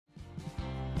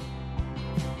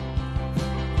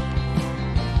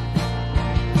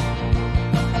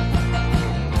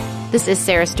This is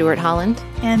Sarah Stewart Holland.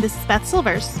 And this is Beth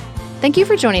Silvers. Thank you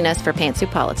for joining us for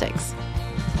Pantsuit Politics.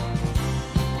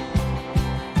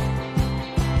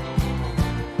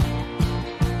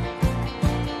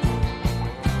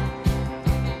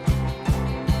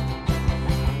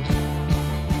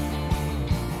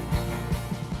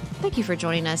 Thank you for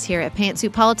joining us here at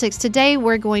Pantsuit Politics. Today,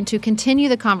 we're going to continue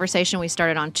the conversation we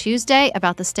started on Tuesday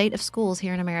about the state of schools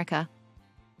here in America.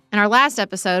 In our last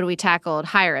episode, we tackled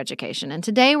higher education, and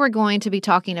today we're going to be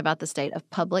talking about the state of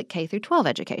public K-12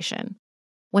 education.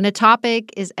 When a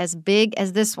topic is as big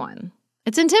as this one,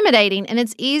 it's intimidating, and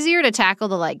it's easier to tackle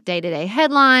the day-to-day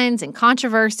headlines and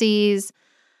controversies,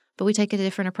 but we take a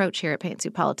different approach here at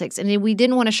Pantsuit Politics, and we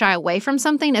didn't want to shy away from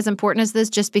something as important as this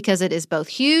just because it is both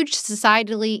huge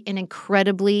societally and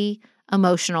incredibly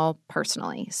emotional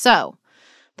personally. So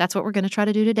that's what we're going to try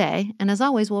to do today. And as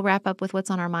always, we'll wrap up with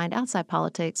what's on our mind outside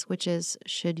politics, which is,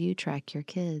 should you track your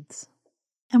kids?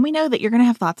 And we know that you're going to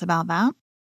have thoughts about that.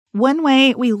 One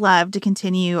way we love to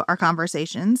continue our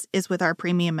conversations is with our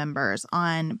premium members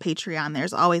on Patreon.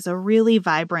 There's always a really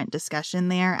vibrant discussion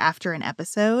there after an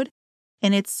episode.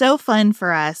 And it's so fun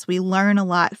for us. We learn a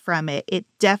lot from it. It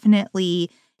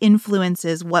definitely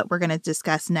influences what we're going to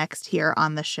discuss next here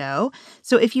on the show.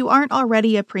 So if you aren't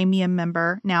already a premium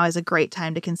member, now is a great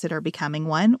time to consider becoming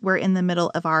one. We're in the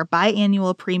middle of our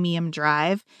biannual premium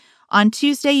drive. On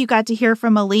Tuesday, you got to hear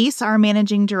from Elise, our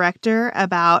managing director,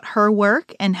 about her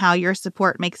work and how your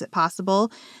support makes it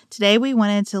possible. Today, we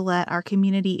wanted to let our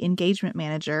community engagement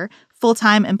manager,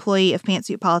 full-time employee of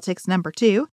Pantsuit Politics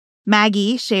 #2,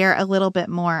 Maggie, share a little bit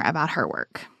more about her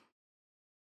work.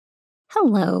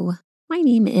 Hello, my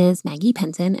name is Maggie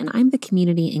Penton, and I'm the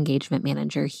Community Engagement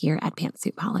Manager here at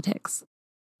Pantsuit Politics.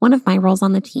 One of my roles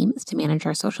on the team is to manage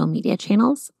our social media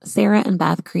channels. Sarah and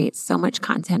Beth create so much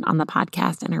content on the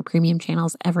podcast and our premium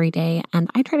channels every day, and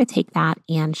I try to take that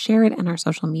and share it in our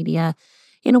social media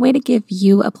in a way to give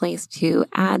you a place to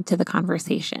add to the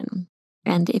conversation.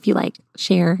 And if you like,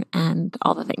 share and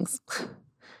all the things.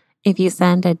 If you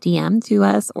send a DM to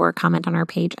us or comment on our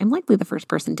page, I'm likely the first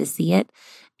person to see it,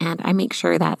 and I make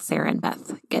sure that Sarah and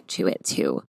Beth get to it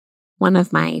too. One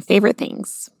of my favorite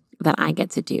things that I get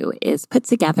to do is put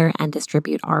together and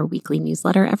distribute our weekly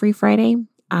newsletter every Friday.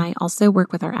 I also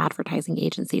work with our advertising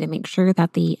agency to make sure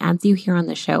that the ads you hear on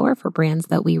the show are for brands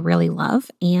that we really love,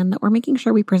 and we're making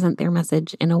sure we present their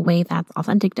message in a way that's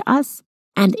authentic to us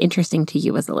and interesting to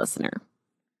you as a listener.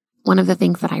 One of the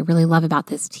things that I really love about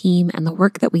this team and the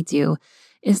work that we do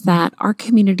is that our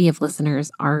community of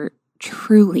listeners are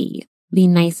truly the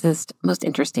nicest, most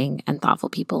interesting, and thoughtful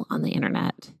people on the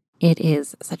internet. It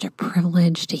is such a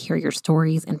privilege to hear your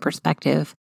stories and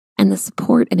perspective, and the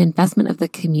support and investment of the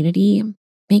community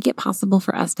make it possible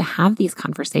for us to have these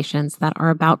conversations that are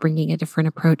about bringing a different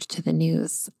approach to the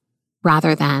news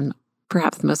rather than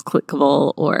perhaps the most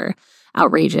clickable or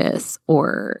outrageous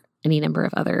or any number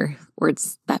of other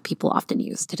words that people often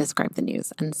use to describe the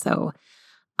news. And so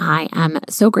I am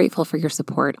so grateful for your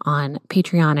support on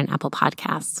Patreon and Apple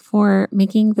Podcasts for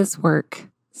making this work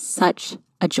such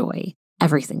a joy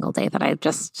every single day that I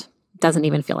just doesn't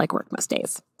even feel like work most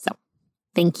days. So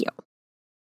thank you.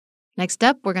 Next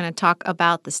up, we're going to talk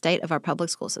about the state of our public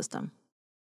school system.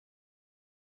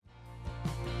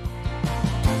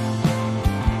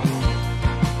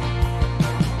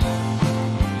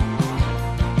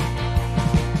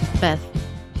 Beth,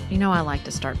 you know I like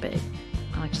to start big.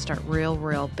 I like to start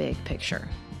real big picture.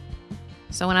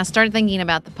 So when I started thinking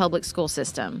about the public school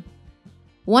system,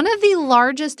 one of the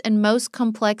largest and most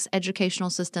complex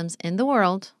educational systems in the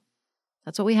world,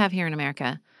 that's what we have here in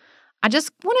America. I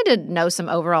just wanted to know some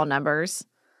overall numbers.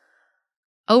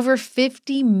 Over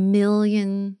 50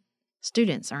 million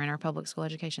students are in our public school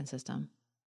education system.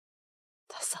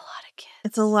 That's a lot of kids.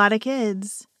 It's a lot of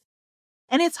kids.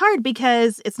 And it's hard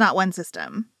because it's not one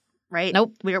system. Right?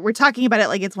 Nope. We're talking about it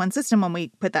like it's one system when we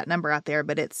put that number out there,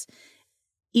 but it's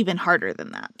even harder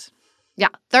than that. Yeah,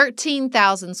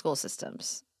 13,000 school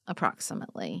systems,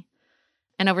 approximately.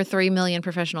 And over 3 million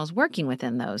professionals working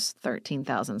within those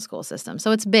 13,000 school systems.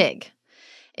 So it's big.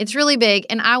 It's really big.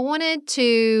 And I wanted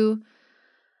to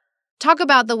talk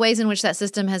about the ways in which that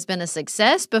system has been a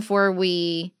success before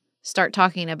we start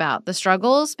talking about the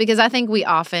struggles, because I think we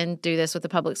often do this with the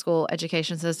public school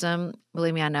education system.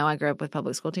 Believe me, I know I grew up with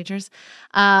public school teachers.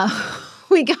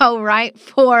 We go right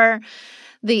for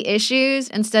the issues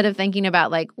instead of thinking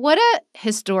about what a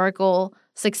historical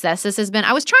success this has been.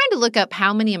 I was trying to look up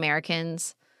how many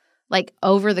Americans,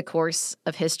 over the course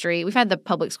of history, we've had the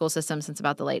public school system since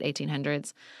about the late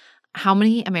 1800s. How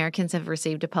many Americans have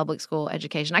received a public school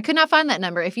education? I could not find that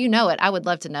number. If you know it, I would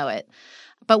love to know it.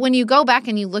 But when you go back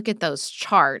and you look at those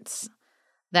charts,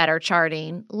 that are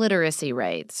charting literacy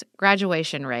rates,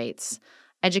 graduation rates,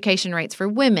 education rates for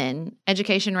women,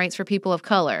 education rates for people of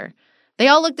color. They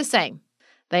all look the same.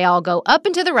 They all go up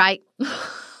and to the right.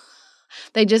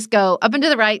 They just go up and to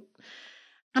the right.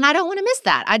 And I don't want to miss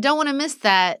that. I don't want to miss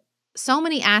that so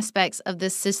many aspects of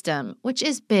this system, which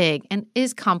is big and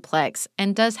is complex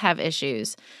and does have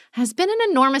issues, has been an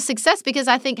enormous success because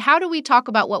I think how do we talk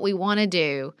about what we want to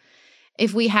do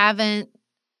if we haven't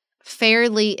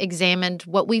fairly examined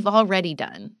what we've already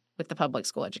done with the public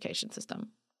school education system?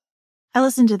 I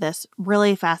listened to this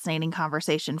really fascinating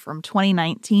conversation from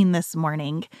 2019 this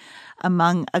morning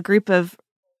among a group of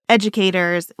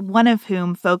educators, one of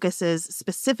whom focuses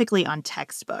specifically on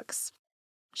textbooks.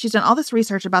 She's done all this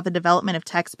research about the development of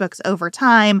textbooks over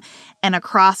time and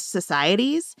across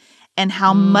societies and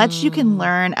how much you can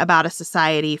learn about a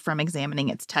society from examining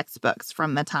its textbooks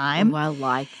from the time. Oh, I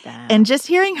like that. And just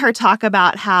hearing her talk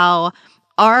about how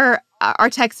our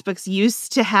textbooks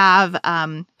used to have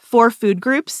 4 food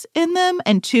groups in them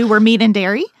and 2 were meat and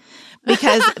dairy.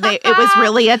 Because it was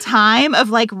really a time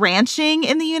of like ranching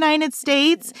in the United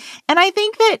States. And I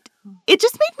think that it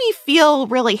just made me feel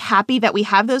really happy that we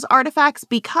have those artifacts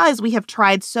because we have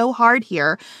tried so hard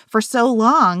here for so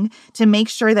long to make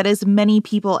sure that as many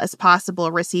people as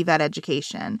possible receive that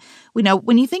education. We know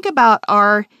when you think about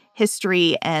our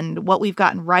history and what we've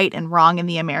gotten right and wrong in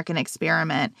the American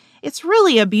experiment, it's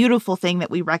really a beautiful thing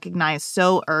that we recognize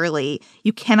so early.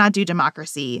 You cannot do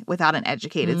democracy without an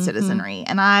educated citizenry.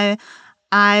 And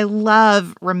I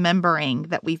love remembering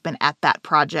that we've been at that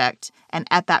project and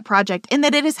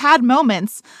that it has had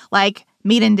moments like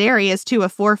meat and dairy as 2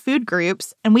 of 4 food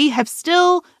groups, and we have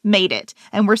still made it,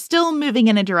 and we're still moving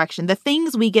in a direction. The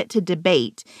things we get to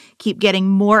debate keep getting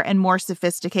more and more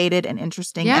sophisticated and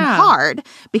interesting and hard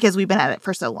because we've been at it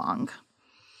for so long.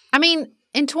 I mean,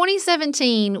 in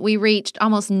 2017, we reached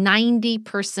almost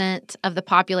 90% of the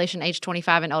population age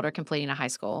 25 and older completing a high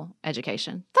school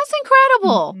education. That's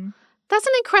incredible. Mm-hmm. That's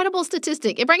an incredible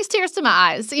statistic. It brings tears to my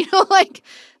eyes. Like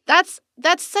that's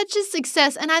such a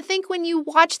success. And I think when you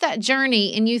watch that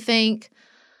journey and you think,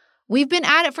 we've been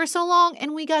at it for so long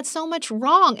and we got so much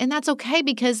wrong, and that's okay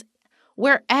because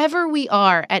wherever we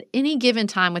are at any given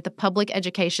time with the public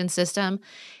education system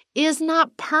is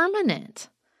not permanent.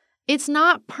 It's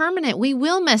not permanent. We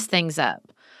will mess things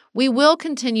up. We will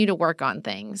continue to work on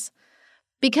things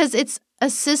because it's a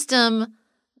system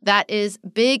that is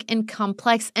big and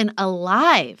complex and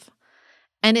alive.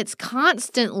 And it's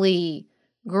constantly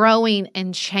growing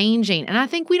and changing. And I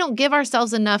think we don't give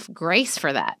ourselves enough grace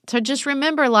for that. To just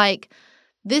remember, like,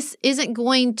 this isn't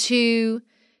going to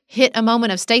hit a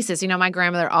moment of stasis. My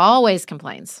grandmother always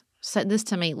complains, said this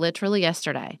to me literally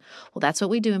yesterday. Well, that's what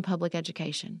we do in public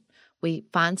education. We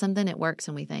find something that works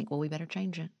and we think, well, we better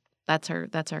change it. That's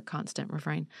her constant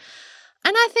refrain.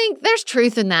 And I think there's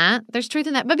truth in that. But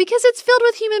because it's filled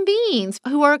with human beings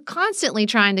who are constantly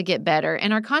trying to get better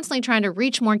and are constantly trying to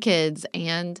reach more kids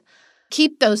and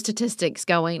keep those statistics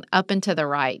going up and to the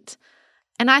right.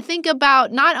 And I think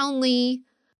about not only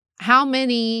how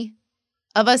many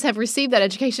of us have received that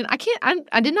education.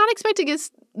 I did not expect to get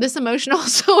this emotional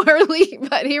so early,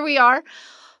 but here we are.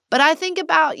 But I think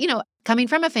about, coming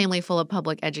from a family full of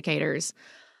public educators,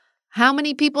 how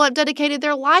many people have dedicated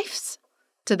their lives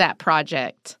to that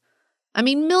project. I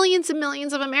mean, millions and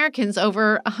millions of Americans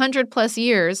over 100+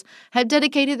 years have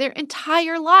dedicated their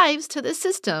entire lives to this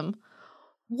system.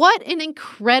 What an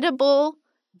incredible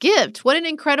gift. What an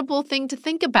incredible thing to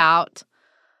think about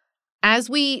as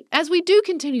we do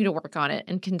continue to work on it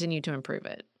and continue to improve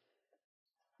it.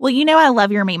 Well, I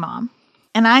love your me mom.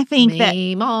 And I think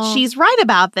that she's right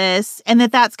about this and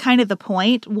that's kind of the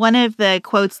point. One of the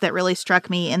quotes that really struck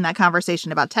me in that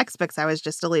conversation about textbooks I was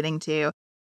just alluding to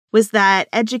was that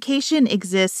education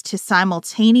exists to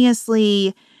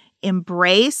simultaneously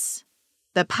embrace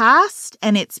the past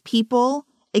and its people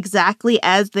exactly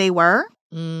as they were,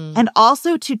 and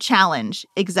also to challenge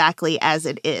exactly as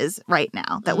it is right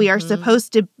now. That we are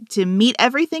supposed to meet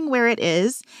everything where it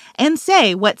is and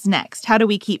say, what's next? How do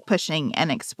we keep pushing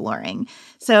and exploring?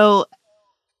 So,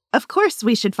 of course,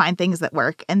 we should find things that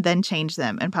work and then change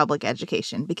them in public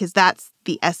education because that's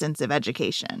the essence of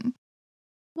education.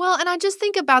 Well, and I just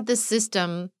think about this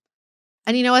system,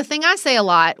 and a thing I say a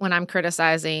lot when I'm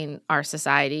criticizing our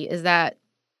society is that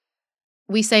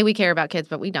we say we care about kids,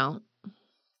 but we don't.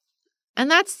 And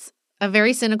that's a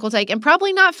very cynical take and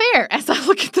probably not fair as I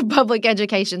look at the public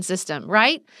education system,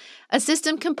 right? A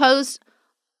system composed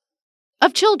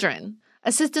of children,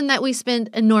 a system that we spend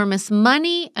enormous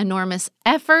money, enormous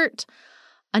effort,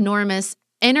 enormous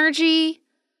energy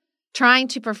trying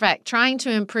to perfect, trying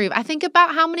to improve. I think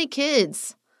about how many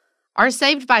kids are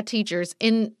saved by teachers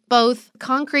in both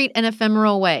concrete and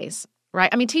ephemeral ways, right?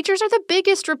 I mean, teachers are the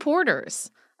biggest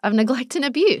reporters of neglect and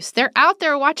abuse. They're out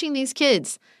there watching these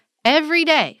kids every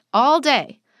day, all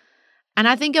day. And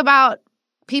I think about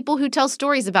people who tell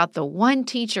stories about the one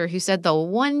teacher who said the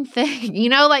one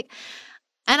thing,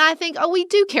 and I think, we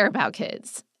do care about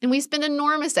kids. And we spend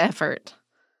enormous effort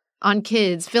on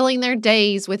kids, filling their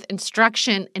days with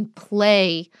instruction and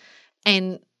play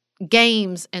and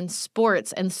games and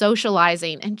sports and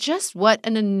socializing, and just what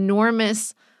an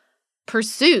enormous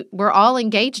pursuit we're all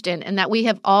engaged in and that we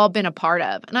have all been a part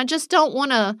of. And I just don't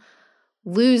want to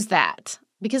lose that,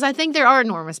 because I think there are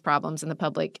enormous problems in the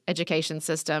public education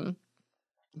system.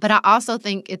 But I also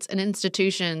think it's an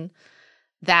institution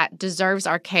that deserves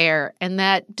our care and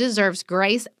that deserves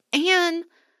grace and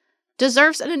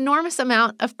deserves an enormous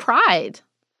amount of pride.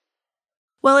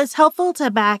 Well, it's helpful to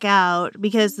back out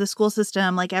because the school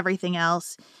system, like everything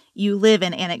else, you live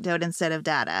in anecdote instead of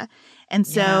data. And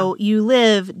so you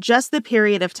live just the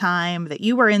period of time that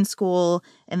you were in school.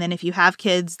 And then if you have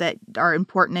kids that are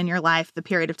important in your life, the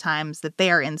period of times that they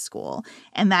are in school.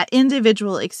 And that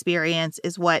individual experience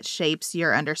is what shapes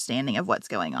your understanding of what's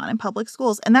going on in public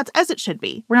schools. And that's as it should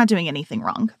be. We're not doing anything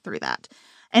wrong through that.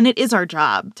 And it is our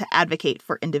job to advocate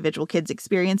for individual kids'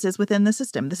 experiences within the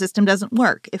system. The system doesn't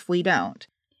work if we don't.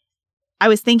 I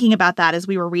was thinking about that as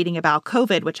we were reading about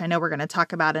COVID, which I know we're going to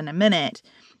talk about in a minute,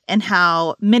 and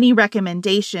how many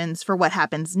recommendations for what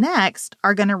happens next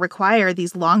are going to require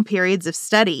these long periods of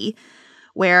study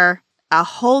where a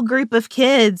whole group of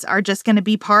kids are just going to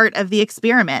be part of the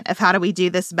experiment of how do we do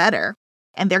this better.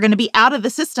 And they're going to be out of the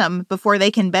system before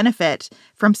they can benefit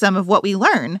from some of what we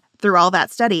learn through all that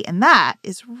study. And that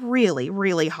is really,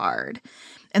 really hard.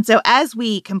 And so as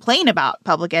we complain about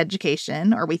public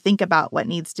education, or we think about what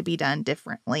needs to be done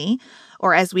differently,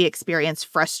 or as we experience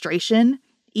frustration,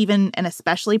 even and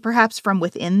especially perhaps from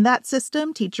within that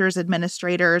system, teachers,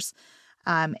 administrators,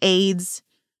 aides,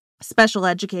 special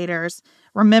educators,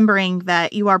 remembering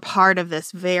that you are part of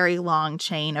this very long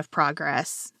chain of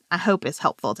progress, I hope is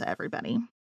helpful to everybody.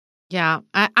 Yeah,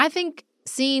 I think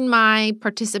seeing my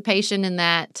participation in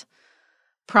that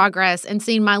progress and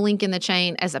seeing my link in the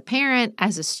chain as a parent,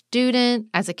 as a student,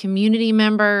 as a community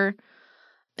member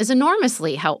is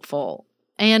enormously helpful.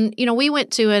 And, we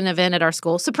went to an event at our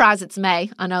school. Surprise, it's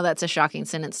May. I know that's a shocking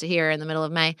sentence to hear in the middle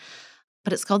of May,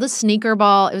 but it's called the Sneaker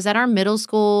Ball. It was at our middle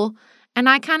school. And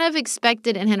I kind of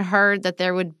expected and had heard that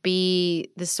there would be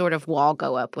this sort of wall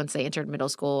go up once they entered middle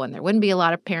school and there wouldn't be a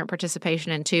lot of parent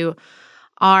participation. And to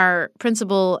our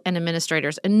principal and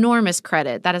administrators, enormous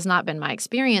credit. That has not been my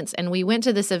experience. And we went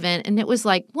to this event and it was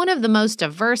like one of the most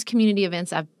diverse community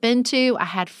events I've been to. I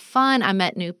had fun. I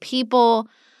met new people.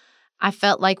 I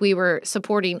felt like we were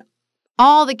supporting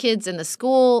all the kids in the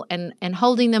school and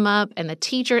holding them up and the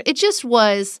teacher. It just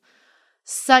was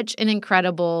such an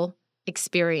incredible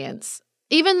experience.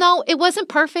 Even though it wasn't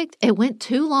perfect, it went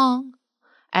too long,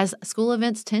 as school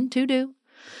events tend to do.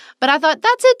 But I thought,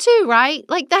 that's it too, right?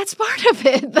 Like, that's part of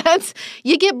it.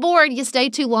 You get bored, you stay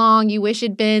too long, you wish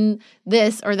it'd been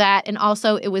this or that. And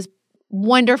also, it was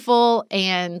wonderful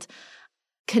and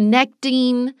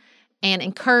connecting and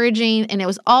encouraging. And it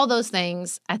was all those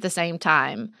things at the same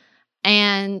time.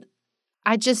 And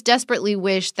I just desperately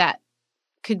wish that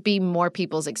could be more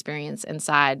people's experience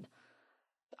inside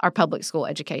our public school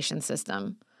education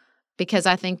system, because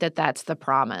I think that that's the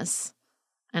promise.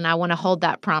 And I want to hold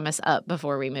that promise up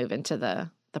before we move into the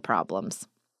problems.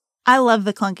 I love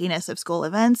the clunkiness of school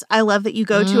events. I love that you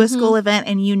go to a school event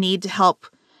and you need to help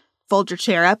fold your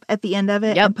chair up at the end of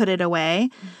it and put it away.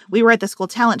 We were at the school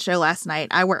talent show last night.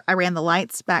 I ran the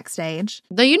lights backstage.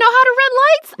 Do you know how to run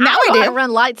lights? Now I know do. How to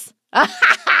run lights.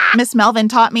 Miss Melvin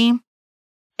taught me.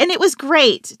 And it was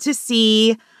great to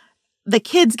see the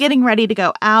kids getting ready to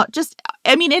go out.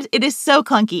 It is so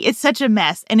clunky. It's such a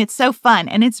mess and it's so fun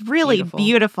and it's really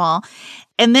beautiful.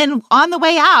 And then on the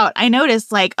way out, I noticed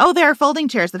there are folding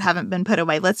chairs that haven't been put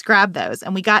away. Let's grab those.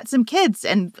 And we got some kids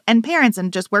and parents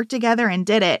and just worked together and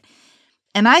did it.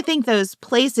 And I think those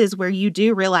places where you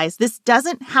do realize this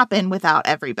doesn't happen without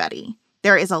everybody.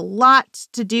 There is a lot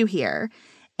to do here.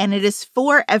 And it is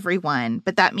for everyone,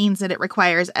 but that means that it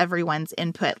requires everyone's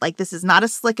input. This is not a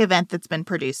slick event that's been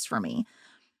produced for me.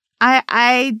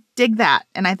 I dig that,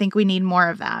 and I think we need more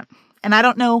of that. And I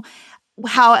don't know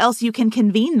how else you can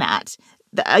convene that.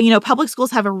 Public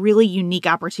schools have a really unique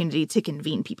opportunity to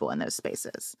convene people in those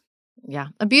spaces. Yeah,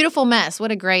 a beautiful mess. What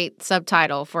a great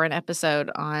subtitle for an episode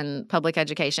on public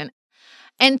education.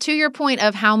 And to your point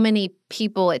of how many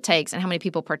people it takes and how many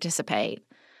people participate,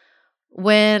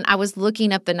 when I was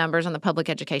looking up the numbers on the public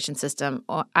education system,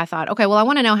 I thought, okay, well, I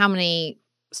want to know how many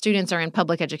students are in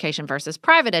public education versus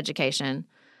private education.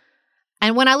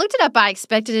 And when I looked it up, I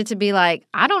expected it to be like,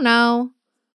 I don't know,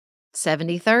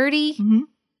 70-30,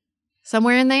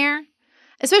 somewhere in there.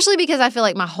 Especially because I feel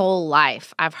like my whole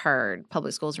life I've heard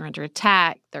public schools are under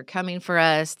attack. They're coming for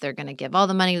us. They're going to give all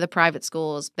the money to the private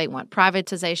schools. They want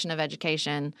privatization of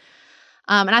education.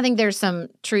 And I think there's some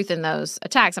truth in those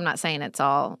attacks. I'm not saying it's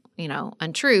all,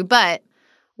 untrue. But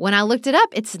when I looked it up,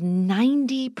 it's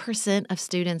 90% of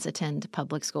students attend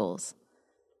public schools.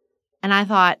 And I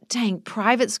thought, dang,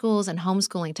 private schools and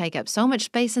homeschooling take up so much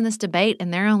space in this debate,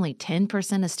 and they're only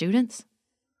 10% of students.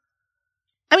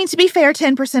 I mean, to be fair,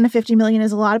 10% of 50 million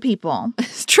is a lot of people.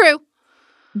 It's true.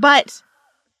 But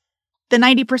the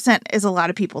 90% is a lot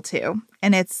of people, too.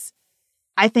 And it's,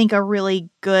 I think, a really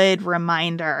good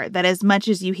reminder that as much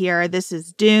as you hear this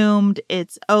is doomed,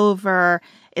 it's over,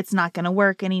 it's not going to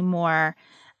work anymore,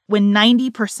 when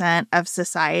 90% of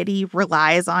society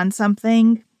relies on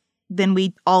something, then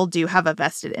we all do have a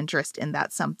vested interest in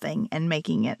that something and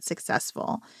making it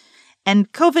successful.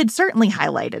 And COVID certainly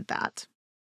highlighted that.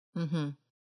 Mm-hmm.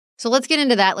 So let's get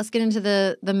into that. Let's get into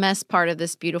the mess part of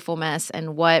this beautiful mess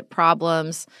and what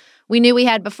problems we knew we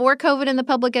had before COVID in the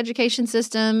public education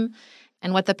system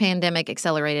and what the pandemic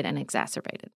accelerated and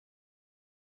exacerbated.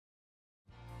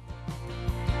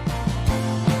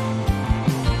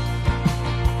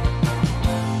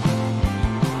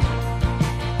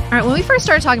 All right, when we first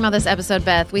started talking about this episode,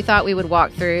 Beth, we thought we would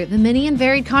walk through the many and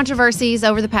varied controversies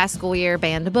over the past school year,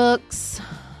 banned books,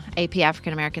 AP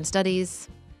African American Studies,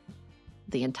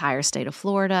 the entire state of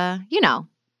Florida,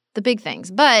 the big things.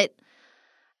 But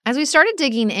as we started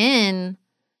digging in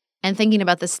and thinking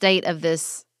about the state of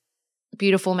this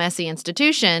beautiful, messy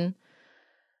institution,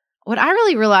 what I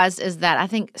really realized is that I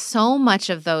think so much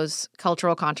of those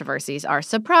cultural controversies are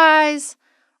surprise,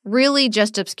 really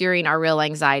just obscuring our real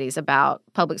anxieties about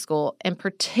public school. In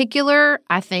particular,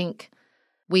 I think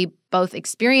we both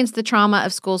experienced the trauma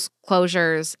of school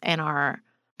closures and are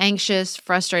anxious,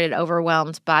 frustrated,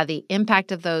 overwhelmed by the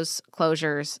impact of those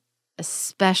closures,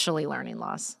 especially learning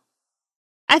loss.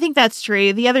 I think that's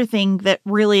true. The other thing that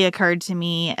really occurred to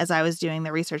me as I was doing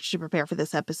the research to prepare for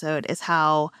this episode is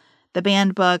how the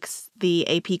banned books, the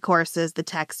AP courses, the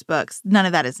textbooks, none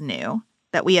of that is new.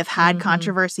 That we have had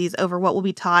controversies over what will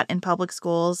be taught in public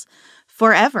schools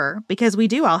forever because we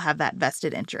do all have that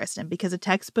vested interest and because a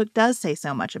textbook does say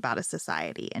so much about a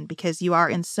society and because you are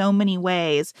in so many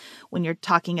ways when you're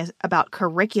talking about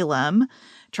curriculum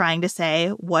trying to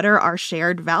say what are our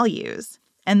shared values.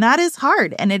 And that is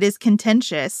hard and it is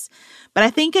contentious. But I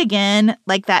think, again,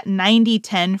 like that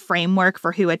 90-10 framework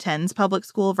for who attends public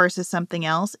school versus something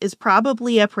else is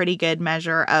probably a pretty good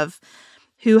measure of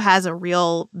who has a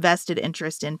real vested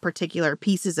interest in particular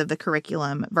pieces of the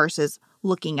curriculum versus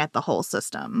looking at the whole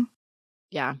system.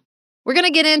 Yeah. We're going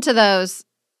to get into those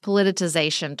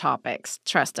politicization topics,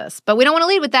 trust us. But we don't want to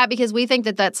lead with that because we think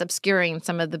that that's obscuring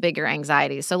some of the bigger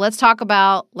anxieties. So let's talk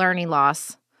about learning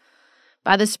loss.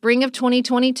 By the spring of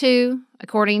 2022,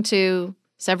 according to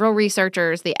several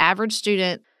researchers, the average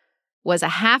student was a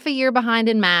half a year behind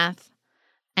in math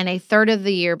and a third of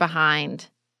the year behind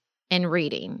in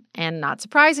reading. And not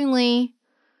surprisingly,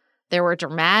 there were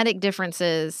dramatic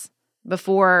differences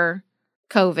before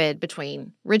COVID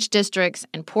between rich districts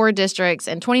and poor districts.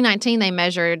 In 2019, they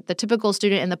measured the typical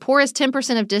student in the poorest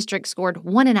 10% of districts scored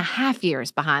 1.5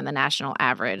 years behind the national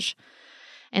average.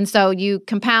 And so you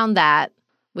compound that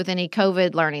with any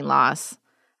COVID learning loss,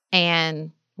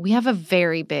 and we have a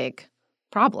very big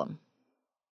problem.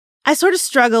 I sort of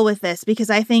struggle with this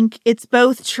because I think it's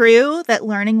both true that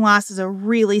learning loss is a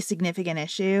really significant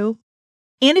issue,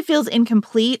 and it feels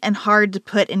incomplete and hard to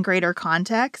put in greater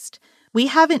context. We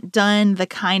haven't done the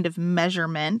kind of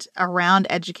measurement around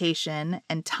education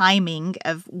and timing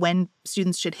of when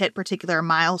students should hit particular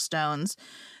milestones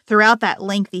throughout that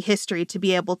lengthy history to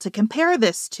be able to compare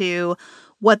this to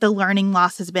what the learning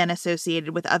loss has been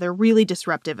associated with other really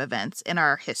disruptive events in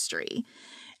our history.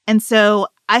 And so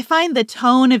I find the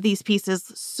tone of these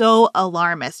pieces so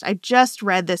alarmist. I just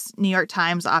read this New York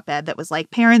Times op-ed that was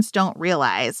like, parents don't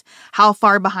realize how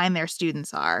far behind their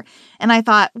students are. And I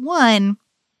thought, one,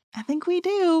 I think we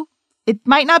do. It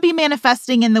might not be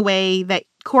manifesting in the way that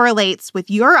correlates with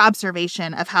your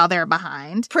observation of how they're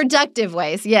behind. Productive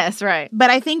ways. Yes, right. But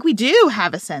I think we do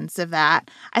have a sense of that.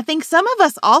 I think some of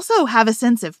us also have a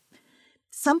sense of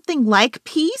something like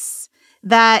peace,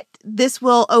 that this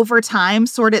will over time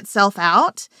sort itself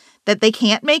out, that they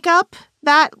can't make up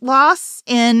that loss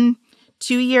in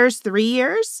 2 years, 3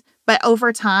 years. But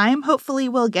over time, hopefully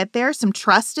we'll get there. Some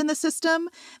trust in the system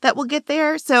that will get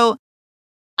there. So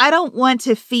I don't want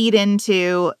to feed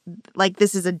into like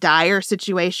this is a dire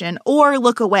situation or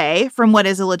look away from what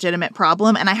is a legitimate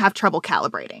problem, and I have trouble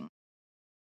calibrating.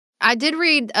 I did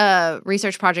read a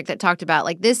research project that talked about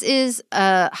like this is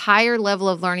a higher level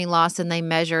of learning loss than they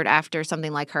measured after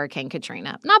something like Hurricane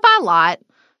Katrina. Not by a lot,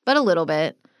 but a little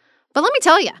bit. But let me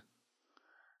tell you,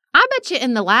 I bet you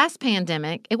in the last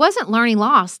pandemic, it wasn't learning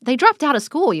loss. They dropped out of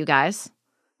school, you guys.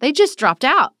 They just dropped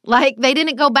out. Like they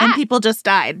didn't go back. And people just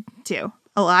died too.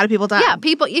 A lot of people died. Yeah,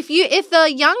 people. If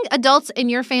the young adults in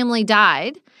your family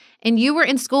died and you were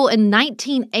in school in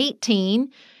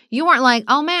 1918, you weren't like,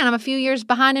 oh man, I'm a few years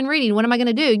behind in reading. What am I going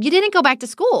to do? You didn't go back to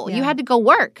school. Yeah. You had to go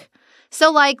work.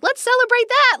 So like, let's celebrate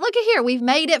that. Look at here. We've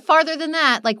made it farther than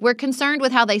that. Like we're concerned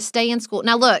with how they stay in school.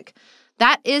 Now look,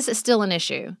 that is still an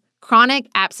issue. Chronic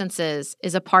absences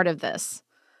is a part of this,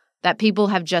 that people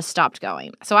have just stopped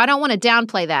going. So I don't want to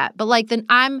downplay that. But like then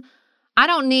I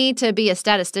don't need to be a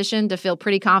statistician to feel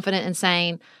pretty confident in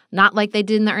saying, not like they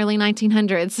did in the early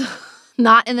 1900s,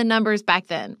 not in the numbers back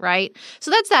then, right? So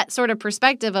that's that sort of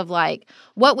perspective of like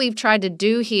what we've tried to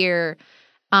do here.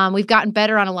 We've gotten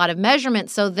better on a lot of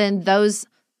measurements. So then those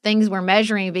things we're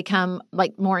measuring become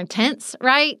like more intense,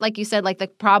 right? Like you said, like the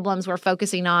problems we're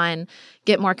focusing on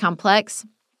get more complex.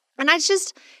 And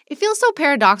it feels so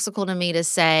paradoxical to me to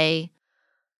say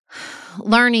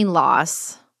learning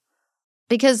loss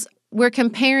because we're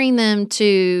comparing them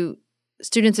to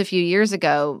students a few years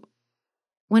ago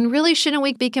when really shouldn't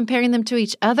we be comparing them to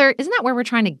each other? Isn't that where we're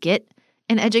trying to get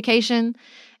in education?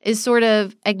 Is sort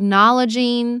of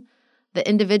acknowledging the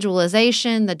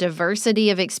individualization, the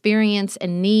diversity of experience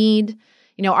and need.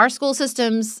 You know, our school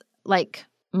system's like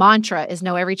mantra is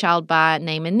know every child by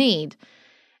name and need.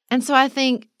 And so I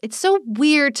think it's so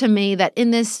weird to me that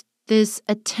in this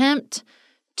attempt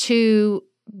to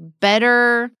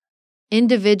better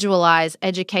individualize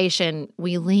education,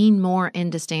 we lean more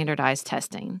into standardized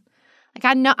testing.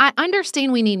 Like I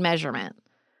understand we need measurement,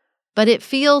 but it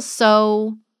feels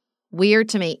so weird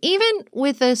to me. Even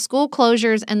with the school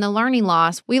closures and the learning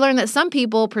loss, we learned that some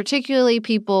people, particularly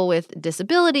people with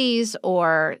disabilities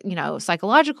or,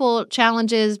 psychological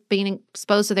challenges, being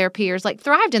exposed to their peers, like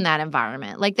thrived in that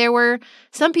environment. Like there were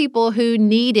some people who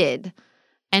needed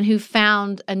and who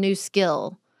found a new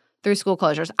skill through school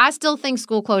closures. I still think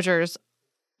school closures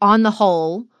on the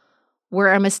whole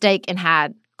were a mistake and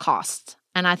had costs.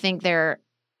 And I think there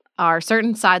are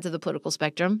certain sides of the political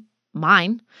spectrum,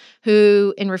 mine,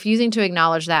 who, in refusing to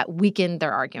acknowledge that, weakened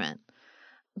their argument.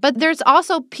 But there's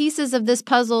also pieces of this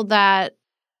puzzle that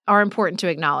are important to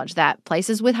acknowledge, that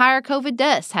places with higher COVID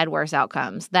deaths had worse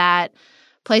outcomes, that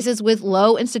places with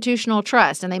low institutional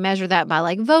trust, and they measure that by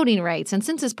like voting rates and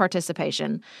census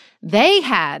participation, they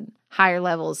had higher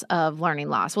levels of learning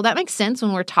loss. Well, that makes sense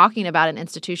when we're talking about an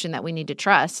institution that we need to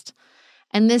trust.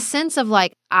 And this sense of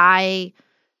like, I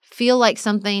feel like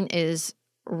something is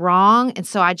wrong, and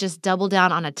so I just double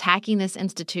down on attacking this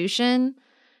institution.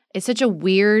 It's such a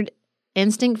weird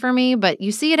instinct for me, but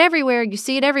you see it everywhere. You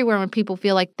see it everywhere when people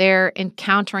feel like they're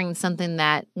encountering something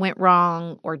that went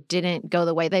wrong or didn't go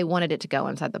the way they wanted it to go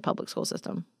inside the public school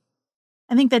system.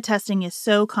 I think that testing is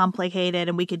so complicated,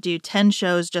 and we could do 10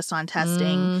 shows just on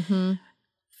testing. Mm-hmm.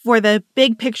 For the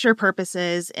big picture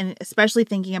purposes, and especially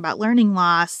thinking about learning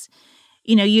loss,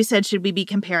 you said, should we be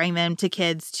comparing them to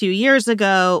kids 2 years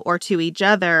ago or to each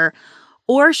other?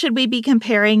 Or should we be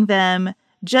comparing them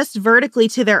just vertically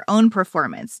to their own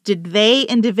performance? Did they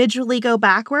individually go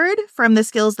backward from the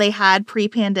skills they had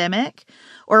pre-pandemic?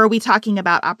 Or are we talking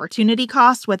about opportunity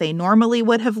cost, what they normally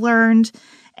would have learned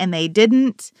and they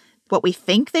didn't? What we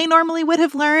think they normally would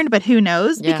have learned, but who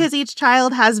knows? Yeah. Because each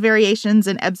child has variations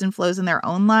and ebbs and flows in their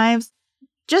own lives.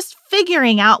 Just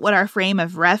figuring out what our frame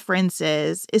of reference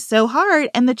is so hard.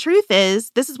 And the truth is,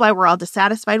 this is why we're all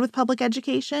dissatisfied with public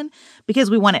education, because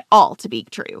we want it all to be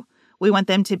true. We want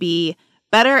them to be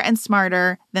better and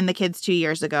smarter than the kids 2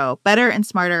 years ago, better and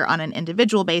smarter on an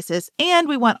individual basis, and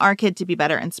we want our kid to be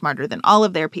better and smarter than all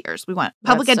of their peers. We want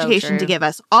public education to give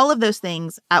us all of those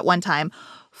things at one time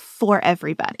for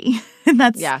everybody. And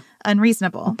that's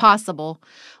unreasonable. Impossible.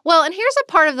 Well, and here's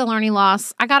a part of the learning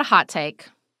loss. I got a hot take.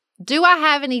 Do I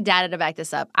have any data to back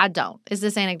this up? I don't. Is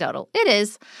this anecdotal? It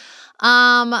is.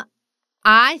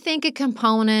 I think a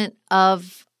component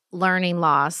of learning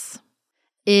loss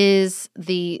is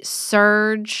the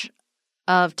surge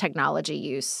of technology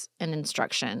use and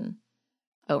instruction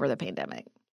over the pandemic.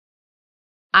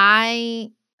 I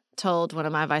told one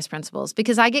of my vice principals,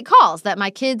 because I get calls that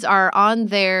my kids are on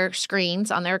their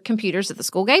screens, on their computers that the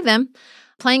school gave them,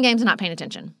 playing games and not paying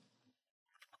attention.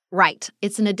 Right.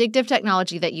 It's an addictive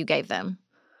technology that you gave them.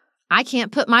 I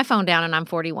can't put my phone down and I'm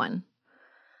 41.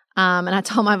 And I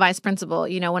told my vice principal,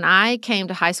 when I came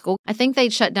to high school, I think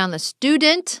they'd shut down the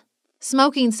student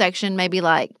smoking section maybe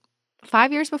like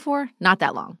 5 years before, not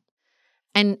that long.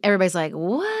 And everybody's like,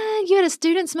 what? You had a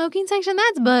student smoking section?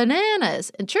 That's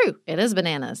bananas. And true, it is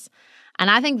bananas. And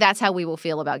I think that's how we will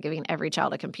feel about giving every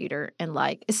child a computer in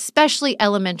especially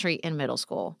elementary and middle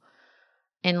school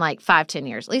in 5-10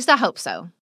 years. At least I hope so.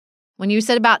 When you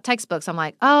said about textbooks, I'm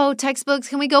like, oh, textbooks,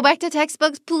 can we go back to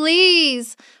textbooks,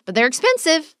 please? But they're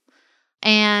expensive.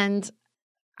 And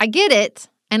I get it.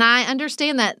 And I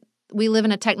understand that we live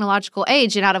in a technological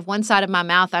age. And out of one side of my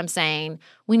mouth, I'm saying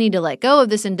we need to let go of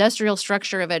this industrial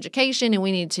structure of education and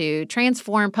we need to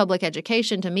transform public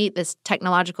education to meet this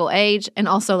technological age. And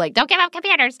also don't give up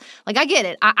computers. I get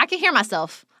it. I can hear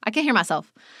myself.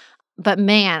 But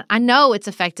man, I know it's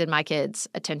affected my kids'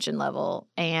 attention level.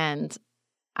 And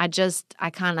I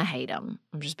kind of hate them.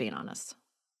 I'm just being honest.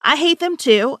 I hate them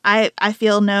too. I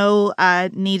feel no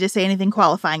need to say anything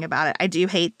qualifying about it. I do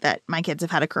hate that my kids have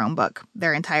had a Chromebook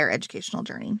their entire educational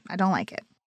journey. I don't like it.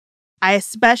 I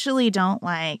especially don't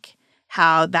like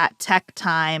how that tech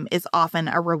time is often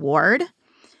a reward.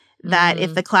 That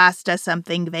if the class does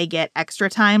something, they get extra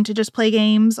time to just play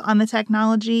games on the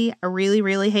technology. I really,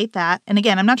 really hate that. And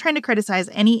again, I'm not trying to criticize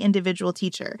any individual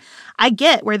teacher. I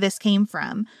get where this came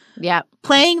from. Yeah.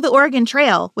 Playing the Oregon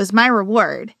Trail was my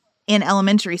reward in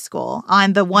elementary school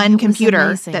on the one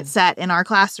computer that sat in our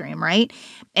classroom, right?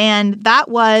 And that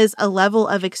was a level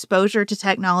of exposure to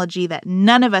technology that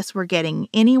none of us were getting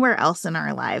anywhere else in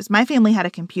our lives. My family had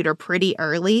a computer pretty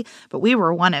early, but we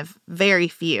were one of very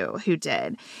few who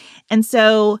did. And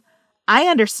so I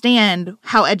understand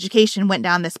how education went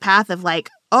down this path of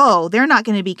oh, they're not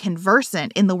going to be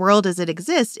conversant in the world as it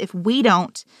exists if we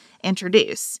don't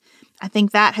introduce. I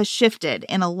think that has shifted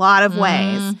in a lot of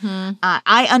ways. Mm-hmm.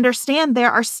 I understand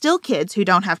there are still kids who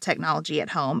don't have technology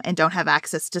at home and don't have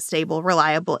access to stable,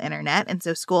 reliable internet. And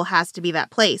so school has to be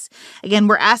that place. Again,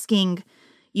 we're asking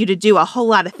you to do a whole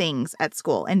lot of things at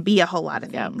school and be a whole lot of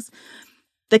things.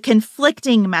 The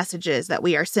conflicting messages that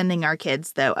we are sending our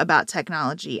kids, though, about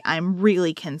technology, I'm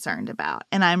really concerned about.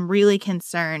 And I'm really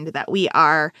concerned that we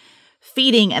are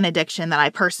feeding an addiction that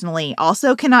I personally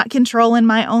also cannot control in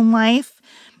my own life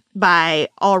by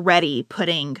already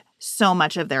putting so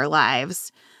much of their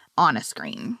lives on a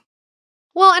screen.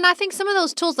 Well, and I think some of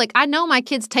those tools, I know my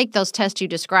kids take those tests you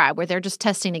describe where they're just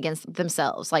testing against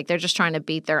themselves. They're just trying to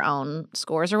beat their own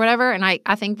scores or whatever. And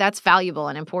I think that's valuable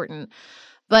and important.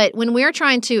 But when we're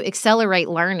trying to accelerate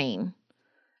learning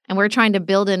and we're trying to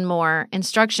build in more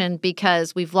instruction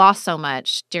because we've lost so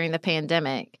much during the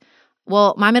pandemic,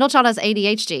 well, my middle child has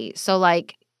ADHD. So,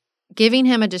 giving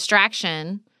him a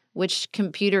distraction, which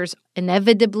computers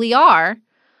inevitably are,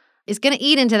 is going to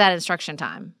eat into that instruction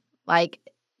time.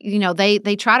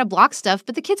 They try to block stuff,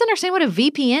 but the kids understand what a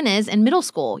VPN is in middle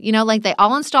school. They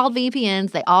all installed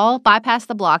VPNs. They all bypass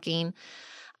the blocking.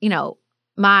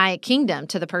 My kingdom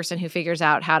to the person who figures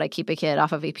out how to keep a kid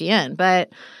off a VPN. But,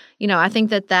 I think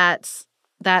that's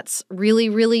really,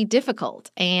 really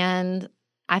difficult. And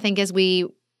I think as we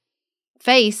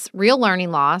face real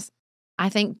learning loss, I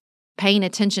think paying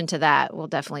attention to that will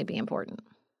definitely be important.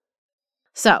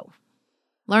 So,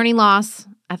 learning loss,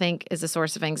 I think, is a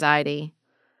source of anxiety.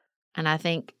 And I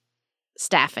think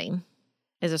staffing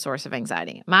is a source of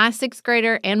anxiety. My 6th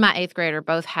grader and my 8th grader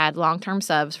both had long-term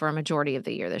subs for a majority of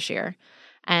the year this year.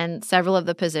 And several of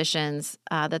the positions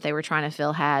that they were trying to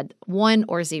fill had 1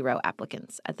 or 0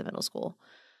 applicants at the middle school.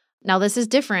 Now, this is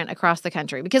different across the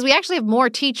country because we actually have more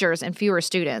teachers and fewer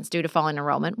students due to falling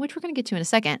enrollment, which we're going to get to in a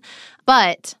second.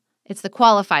 But it's the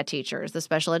qualified teachers, the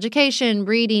special education,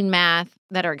 reading, math,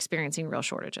 that are experiencing real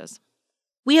shortages.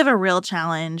 We have a real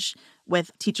challenge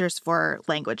with teachers for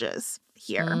languages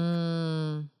here.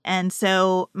 And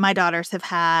so my daughters have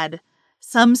had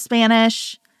some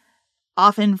Spanish,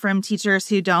 often from teachers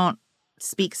who don't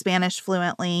speak Spanish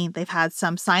fluently. They've had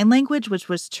some sign language, which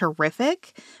was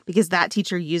terrific because that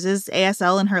teacher uses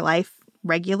ASL in her life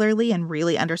regularly and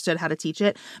really understood how to teach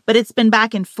it. But it's been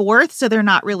back and forth, so they're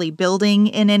not really building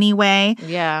in any way.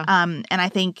 Yeah. And I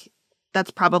think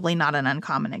that's probably not an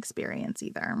uncommon experience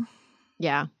either.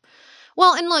 Yeah.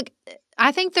 Well, and look,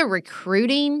 I think the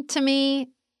recruiting to me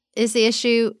is the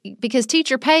issue because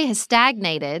teacher pay has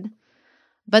stagnated,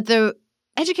 but the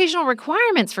educational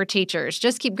requirements for teachers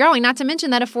just keep growing, not to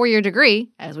mention that a 4-year degree,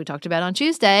 as we talked about on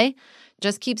Tuesday,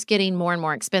 just keeps getting more and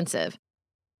more expensive.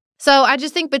 So I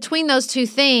just think between those two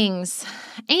things,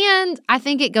 and I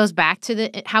think it goes back to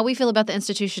how we feel about the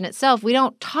institution itself, we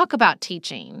don't talk about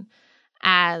teaching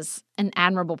as an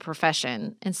admirable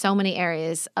profession in so many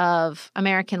areas of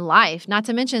American life, not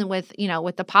to mention with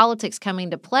the politics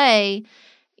coming to play,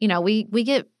 we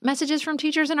get messages from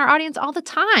teachers in our audience all the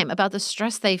time about the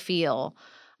stress they feel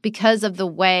because of the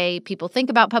way people think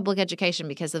about public education,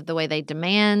 because of the way they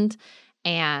demand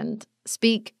and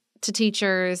speak to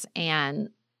teachers and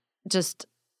just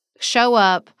show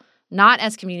up not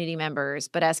as community members,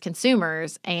 but as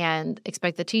consumers and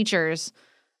expect the teachers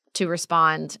to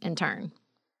respond in turn.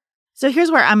 So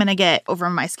here's where I'm going to get over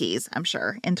my skis, I'm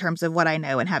sure, in terms of what I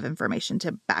know and have information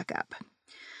to back up.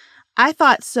 I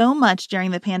thought so much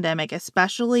during the pandemic,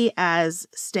 especially as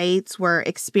states were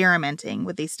experimenting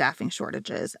with these staffing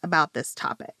shortages, about this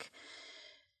topic.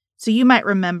 So you might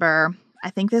remember, I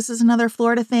think this is another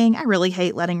Florida thing. I really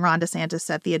hate letting Ron DeSantis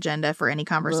set the agenda for any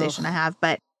conversation I have,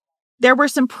 but there were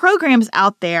some programs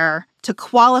out there to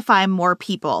qualify more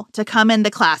people to come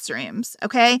into classrooms,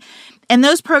 okay? And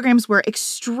those programs were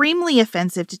extremely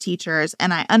offensive to teachers,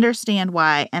 and I understand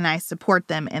why, and I support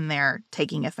them in their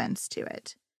taking offense to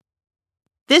it.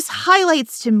 This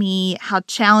highlights to me how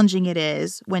challenging it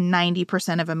is when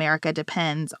 90% of America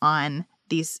depends on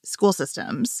these school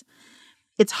systems.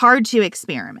 It's hard to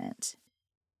experiment.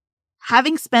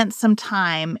 Having spent some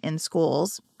time in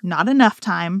schools, not enough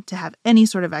time to have any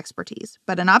sort of expertise,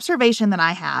 but an observation that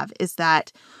I have is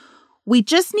that we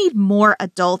just need more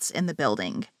adults in the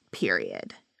building,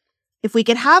 period. If we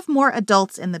could have more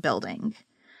adults in the building,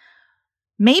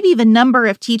 maybe the number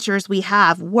of teachers we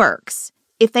have works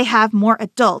if they have more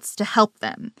adults to help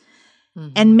them.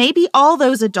 Mm-hmm. And maybe all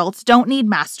those adults don't need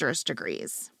master's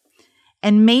degrees.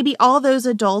 And maybe all those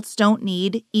adults don't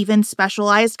need even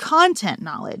specialized content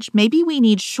knowledge. Maybe we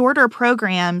need shorter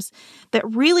programs that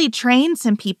really train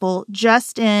some people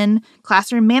just in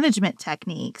classroom management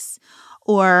techniques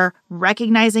or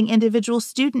recognizing individual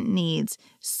student needs.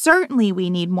 Certainly, we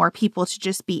need more people to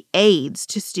just be aides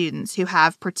to students who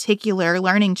have particular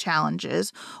learning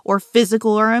challenges or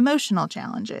physical or emotional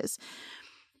challenges.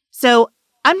 So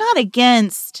I'm not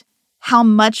against how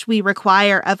much we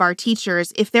require of our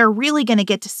teachers if they're really going to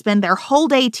get to spend their whole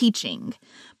day teaching.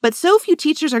 But so few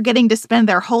teachers are getting to spend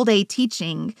their whole day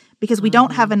teaching because we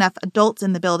don't have enough adults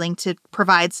in the building to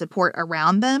provide support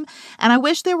around them. And I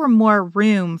wish there were more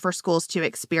room for schools to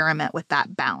experiment with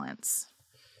that balance.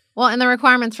 Well, and the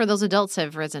requirements for those adults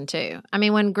have risen too. I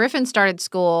mean, when Griffin started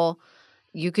school,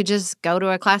 you could just go to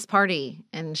a class party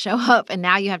and show up. And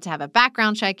now you have to have a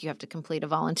background check. You have to complete a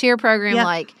volunteer program.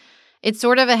 Yep. It's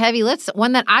sort of a heavy lift,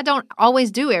 one that I don't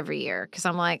always do every year because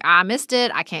I'm like, I missed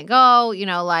it. I can't go.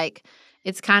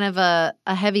 It's kind of a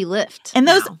heavy lift. And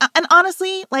and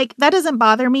honestly, that doesn't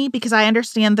bother me because I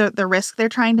understand the risk they're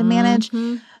trying to manage.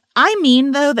 Mm-hmm. I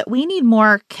mean, though, that we need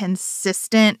more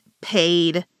consistent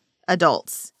paid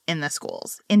adults in the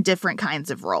schools in different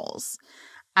kinds of roles.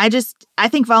 I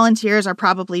think volunteers are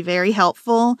probably very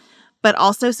helpful, but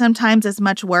also sometimes as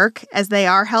much work as they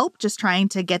are help, just trying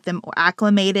to get them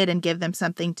acclimated and give them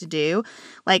something to do.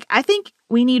 I think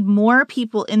we need more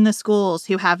people in the schools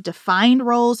who have defined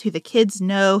roles, who the kids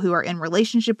know, who are in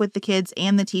relationship with the kids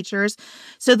and the teachers,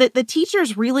 so that the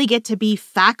teachers really get to be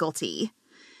faculty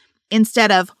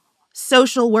instead of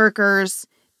social workers,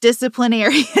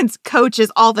 disciplinarians,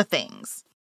 coaches, all the things.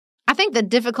 I think the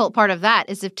difficult part of that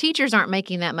is if teachers aren't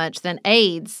making that much, then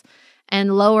aides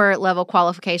and lower level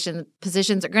qualification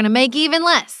positions are going to make even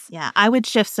less. Yeah, I would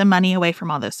shift some money away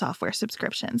from all those software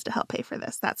subscriptions to help pay for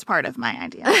this. That's part of my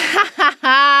idea.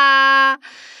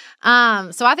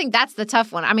 So I think that's the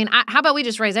tough one. I mean, how about we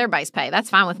just raise everybody's pay? That's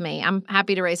fine with me. I'm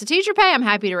happy to raise the teacher pay. I'm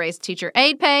happy to raise teacher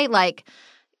aide pay.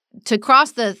 To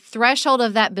cross the threshold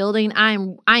of that building, I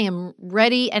am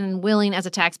ready and willing as a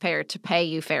taxpayer to pay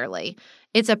you fairly.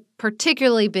 It's a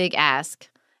particularly big ask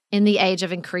in the age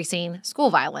of increasing school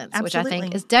violence, Absolutely. Which I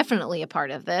think is definitely a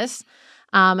part of this.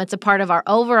 It's a part of our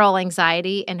overall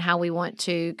anxiety and how we want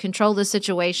to control the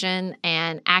situation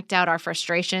and act out our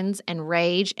frustrations and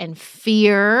rage and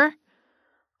fear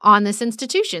on this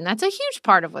institution. That's a huge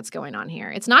part of what's going on here.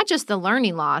 It's not just the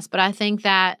learning loss, but I think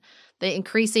that the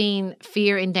increasing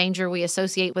fear and danger we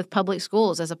associate with public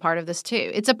schools is a part of this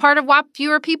too. It's a part of why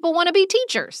fewer people want to be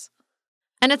teachers.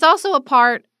 And it's also a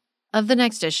part of the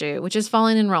next issue, which is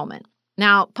falling enrollment.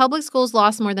 Now, public schools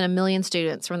lost more than 1 million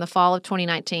students from the fall of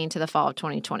 2019 to the fall of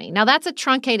 2020. Now, that's a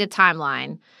truncated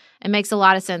timeline and makes a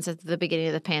lot of sense at the beginning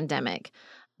of the pandemic,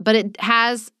 but it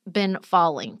has been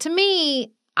falling. To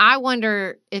me, I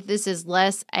wonder if this is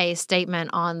less a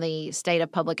statement on the state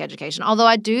of public education, although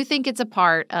I do think it's a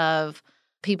part of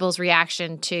people's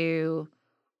reaction to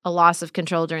a loss of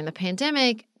control during the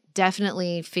pandemic,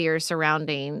 definitely fear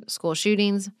surrounding school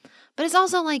shootings. But it's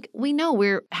also we know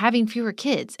we're having fewer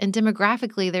kids, and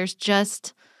demographically, there's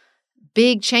just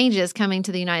big changes coming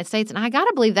to the United States. And I got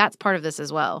to believe that's part of this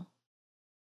as well.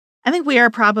 I think we are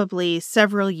probably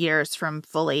several years from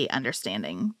fully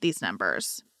understanding these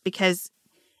numbers, because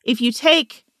if you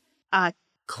take a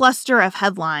cluster of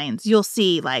headlines, you'll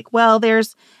see like, well,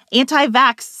 there's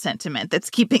anti-vax sentiment that's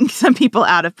keeping some people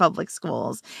out of public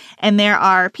schools. And there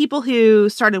are people who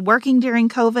started working during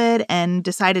COVID and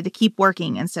decided to keep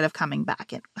working instead of coming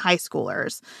back, and high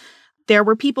schoolers. There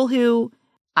were people who,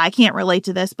 I can't relate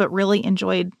to this, but really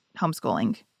enjoyed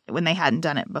homeschooling when they hadn't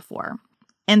done it before.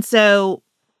 And so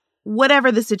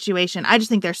whatever the situation, I just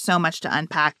think there's so much to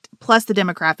unpack, plus the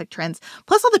demographic trends,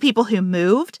 plus all the people who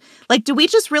moved. Like, do we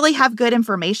just really have good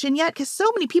information yet? Because so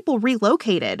many people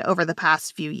relocated over the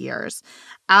past few years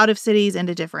out of cities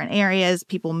into different areas,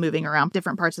 people moving around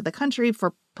different parts of the country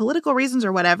for political reasons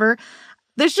or whatever.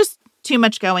 There's just too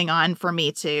much going on for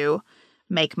me to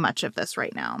make much of this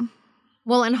right now.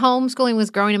 Well, and homeschooling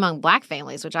was growing among Black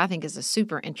families, which I think is a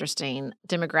super interesting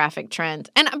demographic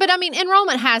trend. But I mean,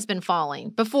 enrollment has been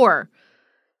falling before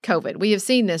COVID. We have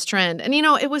seen this trend. And, you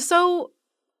know, it was so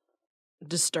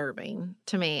disturbing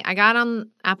to me. I got on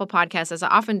Apple Podcasts, as I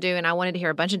often do, and I wanted to hear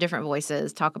a bunch of different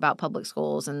voices talk about public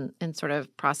schools and sort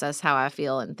of process how I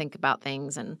feel and think about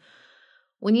things. And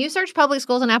when you search public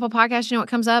schools on Apple Podcasts, you know what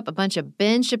comes up? A bunch of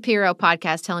Ben Shapiro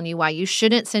podcasts telling you why you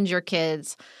shouldn't send your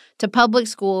kids to public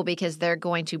school because they're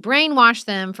going to brainwash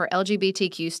them for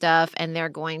LGBTQ stuff and they're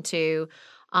going to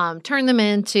turn them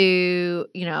into,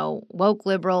 you know, woke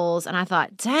liberals. And I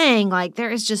thought, dang, like there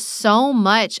is just so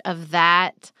much of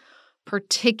that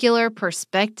particular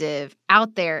perspective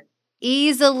out there,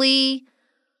 easily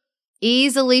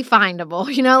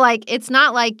findable. You know, like it's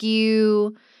not like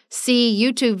you see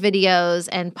YouTube videos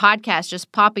and podcasts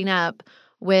just popping up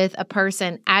with a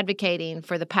person advocating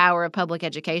for the power of public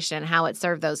education and how it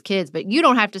served those kids. But you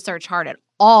don't have to search hard at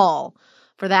all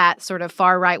for that sort of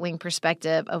far right-wing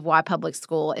perspective of why public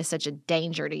school is such a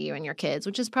danger to you and your kids,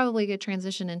 which is probably a good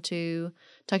transition into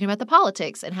talking about the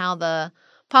politics and how the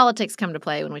politics come to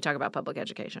play when we talk about public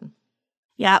education.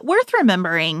 Yeah, worth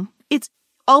remembering, it's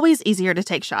always easier to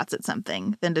take shots at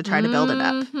something than to try to build it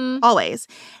up. Always.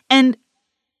 And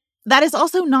that is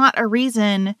also not a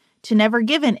reason to never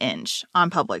give an inch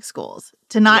on public schools,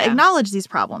 to not acknowledge these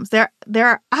problems. There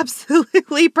are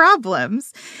absolutely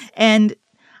problems. And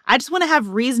I just want to have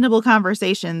reasonable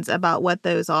conversations about what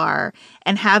those are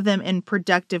and have them in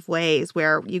productive ways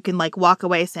where you can like walk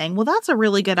away saying, well, that's a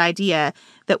really good idea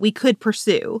that we could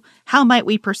pursue. How might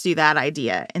we pursue that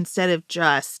idea instead of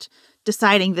just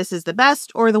deciding this is the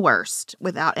best or the worst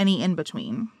without any in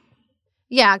between?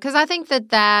 Yeah, because I think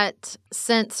that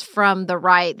sense from the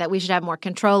right that we should have more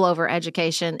control over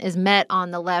education is met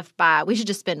on the left by we should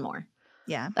just spend more.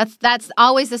 Yeah. That's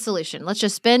always the solution. Let's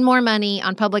just spend more money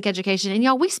on public education. And,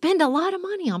 y'all, we spend a lot of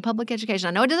money on public education.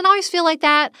 I know it doesn't always feel like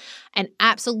that. And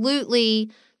absolutely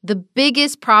the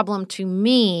biggest problem to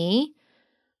me,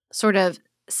 sort of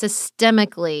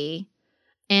systemically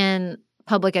in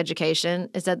public education,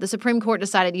 is that the Supreme Court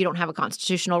decided you don't have a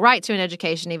constitutional right to an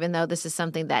education, even though this is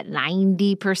something that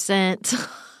 90%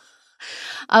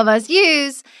 of us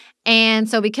use. And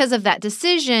so because of that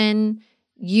decision,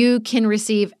 you can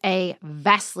receive a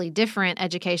vastly different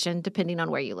education depending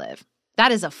on where you live.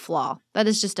 That is a flaw. That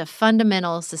is just a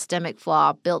fundamental systemic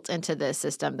flaw built into this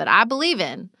system that I believe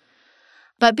in.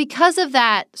 But because of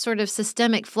that sort of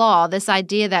systemic flaw, this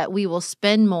idea that we will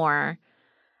spend more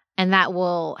and that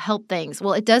will help things.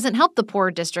 Well, it doesn't help the poor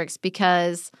districts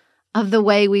because of the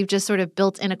way we've just sort of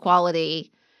built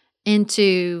inequality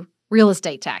into real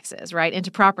estate taxes, right?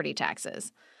 Into property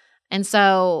taxes. And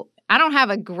so I don't have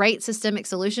a great systemic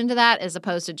solution to that as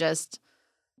opposed to just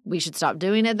we should stop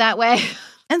doing it that way.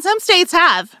 And some states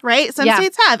have, right? Some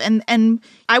states have. And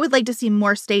I would like to see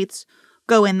more states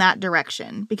go in that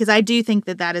direction because I do think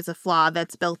that that is a flaw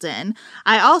that's built in.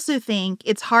 I also think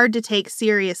it's hard to take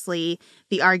seriously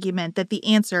the argument that the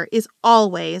answer is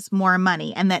always more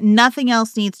money and that nothing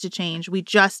else needs to change. We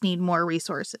just need more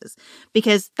resources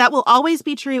because that will always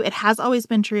be true. It has always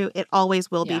been true. It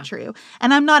always will be true.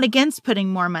 And I'm not against putting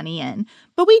more money in,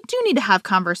 but we do need to have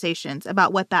conversations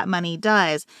about what that money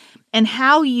does and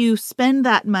how you spend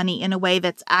that money in a way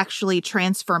that's actually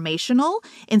transformational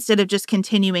instead of just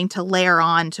continuing to layer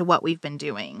on to what we've been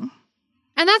doing.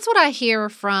 And that's what I hear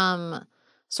from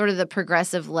sort of the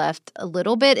progressive left a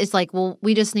little bit is like, well,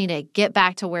 we just need to get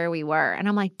back to where we were. And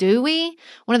I'm like, do we?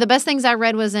 One of the best things I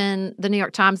read was in the New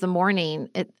York Times The Morning.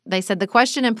 They said the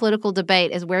question in political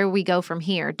debate is where we go from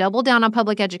here. Double down on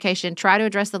public education, try to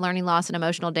address the learning loss and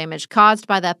emotional damage caused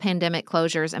by the pandemic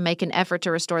closures, and make an effort to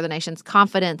restore the nation's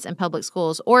confidence in public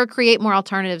schools, or create more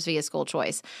alternatives via school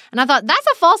choice. And I thought, that's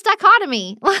a false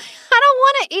dichotomy. I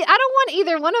don't want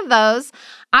either one of those.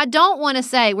 I don't want to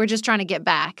say we're just trying to get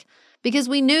back, because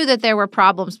we knew that there were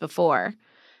problems before.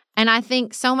 And I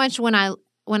think so much when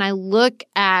I look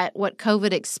at what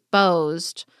COVID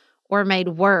exposed or made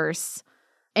worse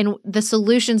and the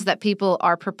solutions that people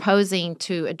are proposing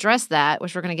to address that,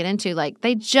 which we're going to get into, like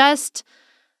they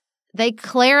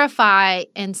clarify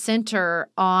and center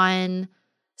on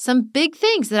some big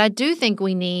things that I do think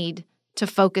we need to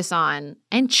focus on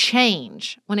and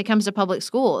change when it comes to public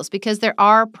schools, because there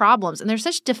are problems and there's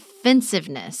such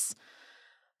defensiveness,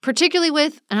 particularly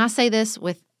with, and I say this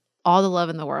with all the love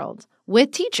in the world,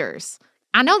 with teachers.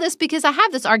 I know this because I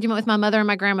have this argument with my mother and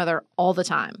my grandmother all the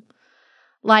time.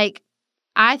 Like,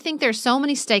 I think there's so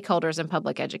many stakeholders in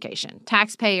public education: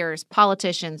 taxpayers,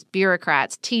 politicians,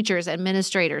 bureaucrats, teachers,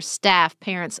 administrators, staff,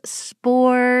 parents,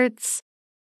 sports,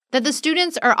 that the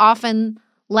students are often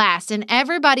last, and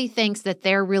everybody thinks that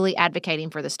they're really advocating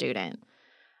for the student.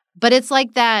 But it's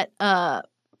like that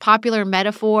popular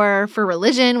metaphor for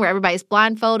religion where everybody's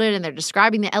blindfolded and they're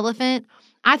describing the elephant.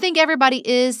 I think everybody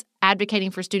is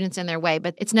advocating for students in their way,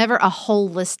 but it's never a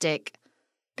holistic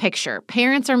picture.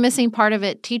 Parents are missing part of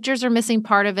it. Teachers are missing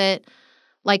part of it.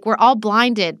 Like, we're all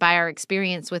blinded by our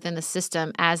experience within the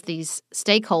system as these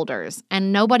stakeholders,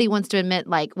 and nobody wants to admit,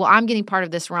 like, well, I'm getting part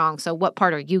of this wrong, so what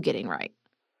part are you getting right?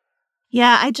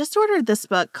 Yeah, I just ordered this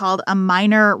book called A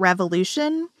Minor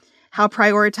Revolution: How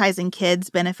Prioritizing Kids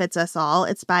Benefits Us All.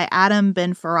 It's by Adam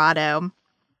Benforado.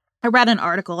 I read an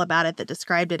article about it that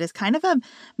described it as kind of a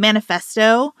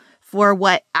manifesto for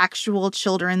what actual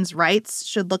children's rights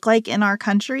should look like in our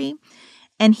country.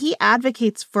 And he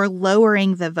advocates for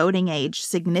lowering the voting age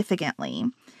significantly.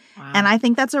 Wow. And I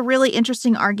think that's a really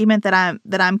interesting argument that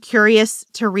I'm curious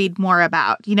to read more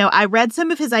about. You know, I read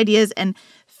some of his ideas and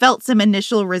felt some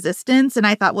initial resistance, and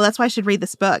I thought, well, that's why I should read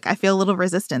this book. I feel a little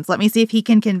resistance. Let me see if he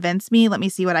can convince me. Let me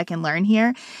see what I can learn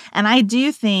here. And I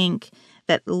do think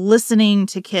that listening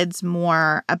to kids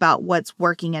more about what's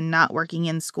working and not working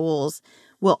in schools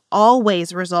will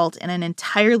always result in an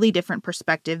entirely different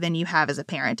perspective than you have as a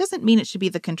parent. It doesn't mean it should be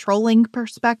the controlling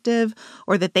perspective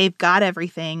or that they've got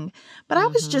everything. But I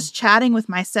was just chatting with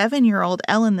my 7-year-old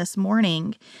Ellen this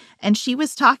morning, and she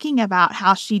was talking about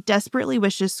how she desperately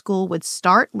wishes school would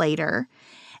start later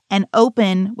and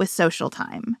open with social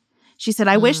time. She said,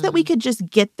 I wish that we could just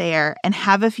get there and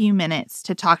have a few minutes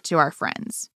to talk to our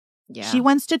friends. Yeah. She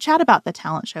wants to chat about the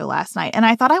talent show last night. And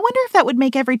I thought, I wonder if that would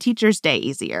make every teacher's day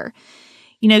easier.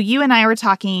 You know, you and I were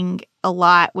talking a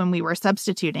lot when we were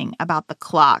substituting about the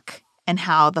clock and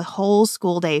how the whole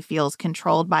school day feels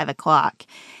controlled by the clock.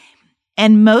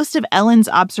 And most of Ellen's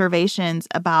observations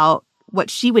about what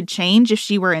she would change if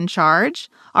she were in charge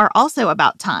are also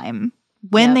about time,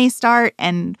 when they start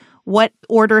and what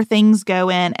order things go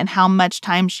in and how much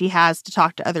time she has to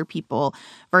talk to other people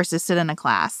versus sit in a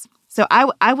class. So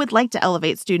I would like to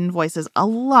elevate student voices a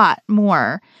lot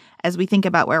more as we think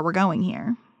about where we're going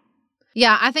here.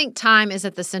 Yeah, I think time is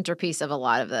at the centerpiece of a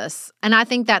lot of this. And I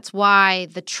think that's why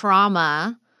the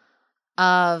trauma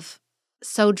of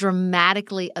so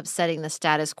dramatically upsetting the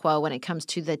status quo when it comes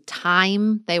to the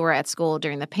time they were at school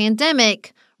during the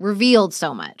pandemic revealed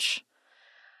so much.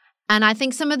 And I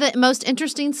think some of the most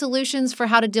interesting solutions for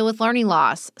how to deal with learning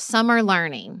loss: summer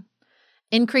learning,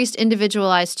 increased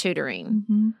individualized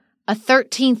tutoring, a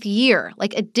 13th year,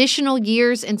 like additional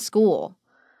years in school,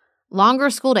 longer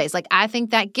school days. Like, I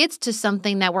think that gets to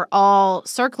something that we're all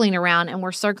circling around, and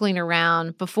we're circling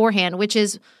around beforehand, which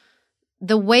is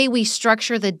the way we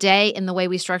structure the day and the way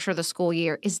we structure the school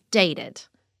year is dated.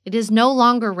 It is no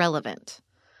longer relevant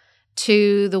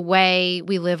to the way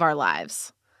we live our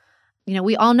lives. You know,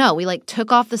 we all know we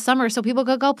took off the summer so people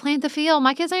could go plant the field.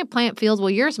 My kids ain't plant fields.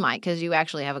 Well, yours might because you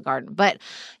actually have a garden. But,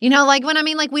 you know,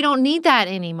 we don't need that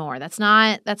anymore. That's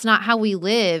not how we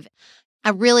live. I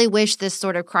really wish this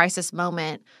sort of crisis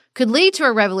moment could lead to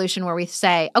a revolution where we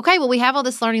say, okay, well, we have all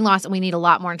this learning loss and we need a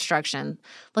lot more instruction.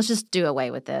 Let's just do away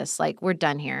with this. We're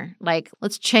done here.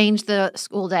 Let's change the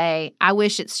school day. I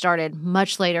wish it started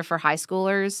much later for high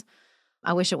schoolers.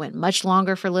 I wish it went much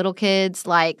longer for little kids.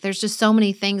 There's just so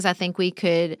many things I think we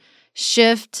could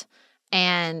shift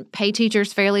and pay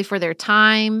teachers fairly for their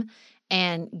time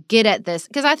and get at this.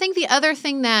 Because I think the other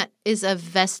thing that is a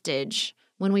vestige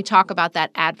when we talk about that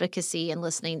advocacy and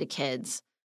listening to kids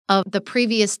of the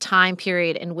previous time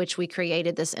period in which we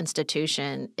created this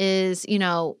institution is, you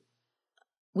know,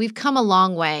 we've come a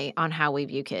long way on how we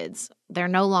view kids. They're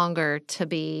no longer to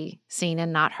be seen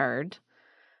and not heard.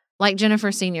 Like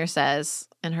Jennifer Senior says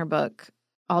in her book,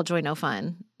 All Joy, No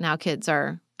Fun, now kids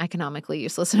are economically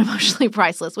useless and emotionally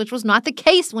priceless, which was not the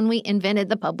case when we invented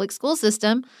the public school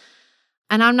system.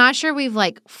 And I'm not sure we've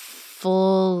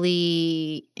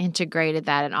fully integrated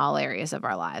that in all areas of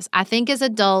our lives. I think as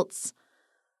adults,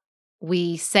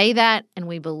 we say that and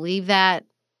we believe that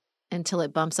until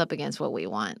it bumps up against what we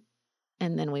want.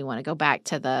 And then we want to go back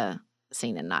to the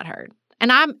seen and not heard.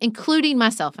 And I'm including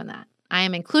myself in that. I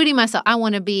am including myself. I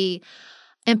want to be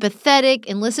empathetic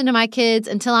and listen to my kids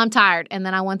until I'm tired. And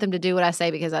then I want them to do what I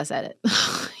say because I said it.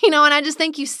 And I just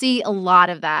think you see a lot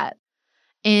of that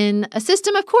in a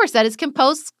system, of course, that is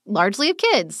composed largely of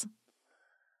kids.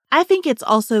 I think it's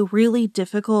also really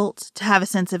difficult to have a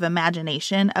sense of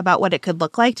imagination about what it could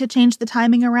look like to change the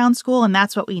timing around school. And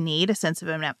that's what we need, a sense of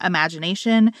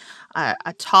imagination,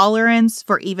 a tolerance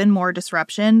for even more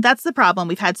disruption. That's the problem.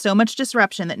 We've had so much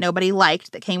disruption that nobody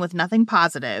liked that came with nothing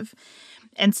positive.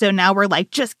 And so now we're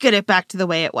like, just get it back to the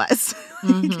way it was.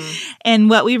 Mm-hmm. And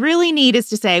what we really need is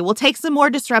to say, we'll take some more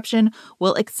disruption.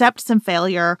 We'll accept some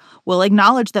failure. We'll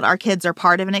acknowledge that our kids are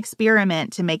part of an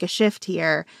experiment to make a shift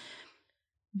here.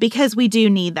 Because we do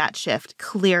need that shift,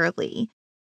 clearly.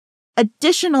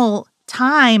 Additional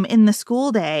time in the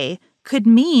school day could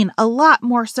mean a lot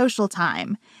more social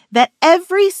time that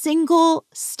every single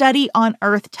study on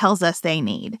earth tells us they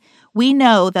need. We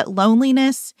know that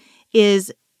loneliness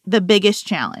is the biggest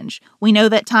challenge. We know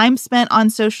that time spent on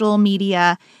social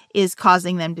media is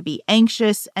causing them to be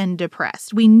anxious and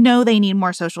depressed. We know they need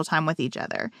more social time with each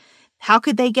other. How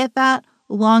could they get that?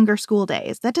 Longer school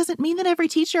days. That doesn't mean that every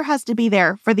teacher has to be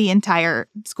there for the entire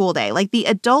school day. Like, the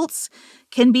adults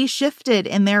can be shifted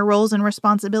in their roles and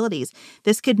responsibilities.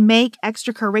 This could make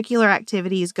extracurricular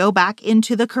activities go back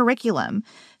into the curriculum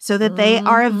so that they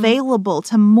are available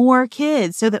to more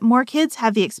kids, so that more kids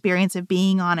have the experience of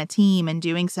being on a team and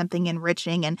doing something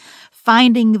enriching and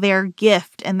finding their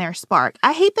gift and their spark.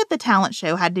 I hate that the talent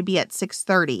show had to be at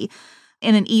 6:30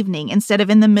 in an evening instead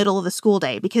of in the middle of the school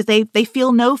day, because they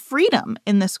feel no freedom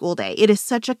in the school day. It is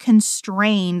such a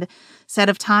constrained set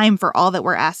of time for all that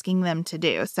we're asking them to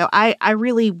do. So I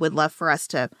really would love for us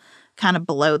to kind of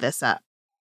blow this up.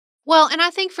 Well, and I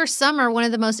think for summer, one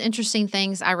of the most interesting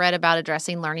things I read about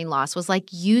addressing learning loss was like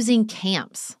using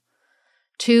camps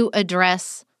to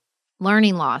address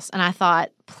learning loss. And I thought,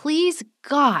 please,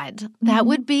 God, that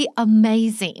would be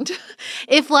amazing.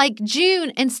 If like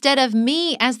June, instead of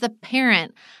me as the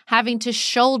parent having to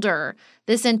shoulder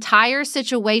this entire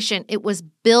situation, it was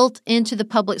built into the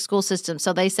public school system.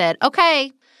 So they said,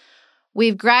 okay,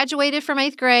 we've graduated from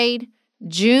 8th grade,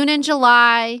 June and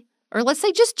July, or let's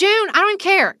say just June. I don't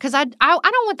care, because I don't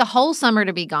want the whole summer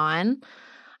to be gone.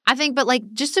 I think, but like,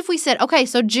 just if we said, okay,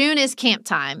 so June is camp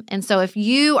time. And so if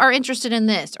you are interested in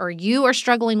this or you are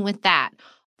struggling with that,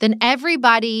 then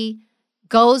everybody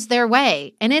goes their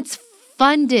way and it's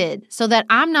funded so that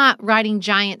I'm not writing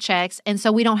giant checks. And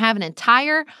so we don't have an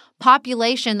entire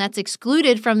population that's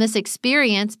excluded from this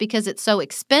experience because it's so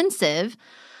expensive.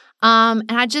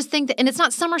 And I just think that, and it's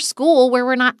not summer school where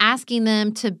we're not asking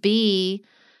them to be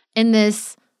in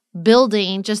this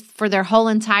building just for their whole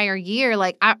entire year.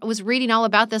 Like, I was reading all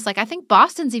about this. Like, I think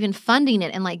Boston's even funding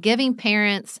it and like giving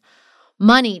parents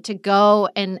money to go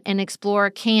and explore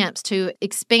camps, to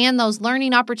expand those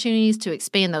learning opportunities, to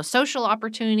expand those social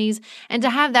opportunities, and to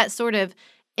have that sort of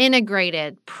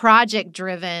integrated,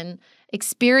 project-driven,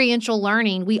 experiential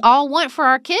learning we all want for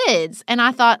our kids. And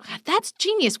I thought, that's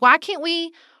genius. Why can't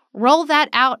we roll that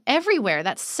out everywhere?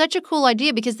 That's such a cool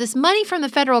idea, because this money from the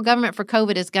federal government for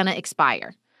COVID is going to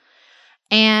expire.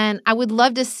 And I would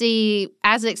love to see,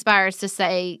 as it expires, to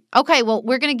say, okay, well,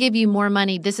 we're going to give you more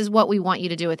money. This is what we want you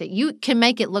to do with it. You can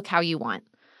make it look how you want.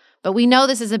 But we know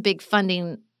this is a big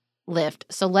funding lift.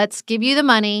 So let's give you the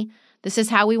money. This is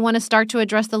how we want to start to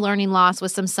address the learning loss,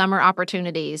 with some summer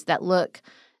opportunities that look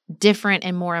different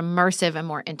and more immersive and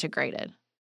more integrated.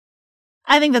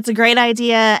 I think that's a great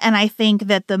idea. And I think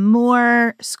that the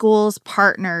more schools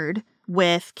partnered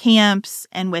with camps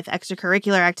and with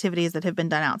extracurricular activities that have been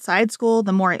done outside school,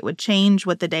 the more it would change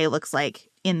what the day looks like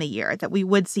in the year, that we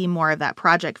would see more of that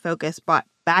project focus brought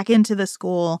back into the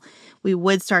school. We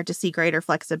would start to see greater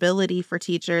flexibility for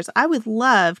teachers. I would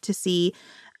love to see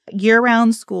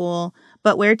year-round school,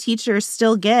 but where teachers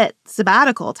still get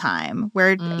sabbatical time,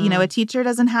 where, a teacher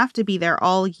doesn't have to be there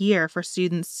all year for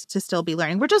students to still be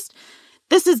learning.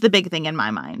 This is the big thing in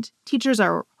my mind. Teachers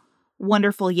are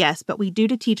wonderful, yes, but we do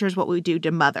to teachers what we do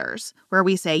to mothers, where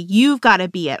we say, you've got to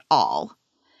be at all.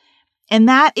 And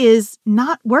that is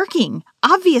not working,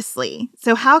 obviously.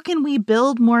 So how can we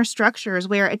build more structures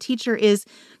where a teacher is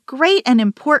great and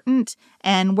important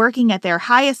and working at their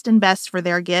highest and best for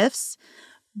their gifts,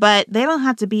 but they don't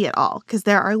have to be at all, because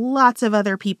there are lots of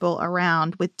other people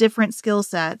around with different skill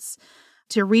sets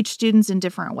to reach students in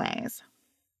different ways.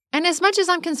 And as much as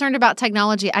I'm concerned about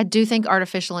technology, I do think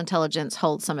artificial intelligence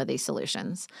holds some of these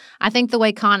solutions. I think the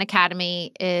way Khan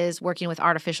Academy is working with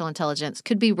artificial intelligence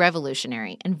could be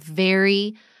revolutionary and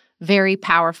very, very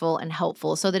powerful and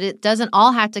helpful so that it doesn't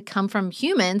all have to come from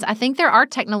humans. I think there are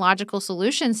technological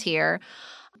solutions here.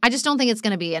 I just don't think it's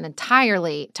going to be an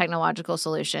entirely technological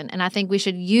solution. And I think we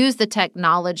should use the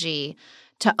technology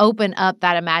to open up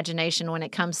that imagination when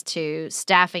it comes to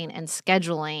staffing and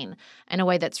scheduling in a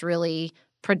way that's really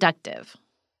productive.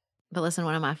 But listen,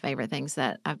 one of my favorite things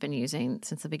that I've been using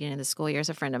since the beginning of the school year is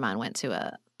a friend of mine went to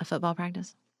a football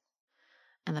practice,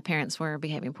 and the parents were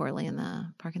behaving poorly in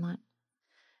the parking lot.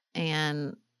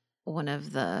 And one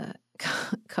of the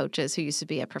coaches who used to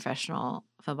be a professional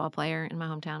football player in my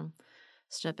hometown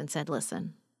stood up and said,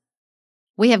 "Listen,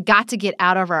 we have got to get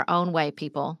out of our own way,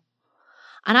 people."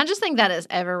 And I just think that is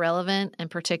ever relevant, and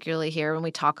particularly here when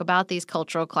we talk about these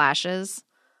cultural clashes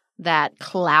that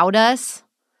cloud us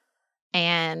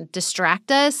and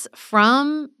distract us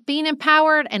from being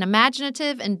empowered and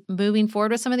imaginative and moving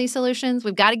forward with some of these solutions.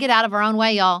 We've got to get out of our own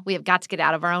way, y'all. We have got to get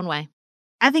out of our own way.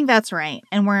 I think that's right.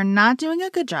 And we're not doing a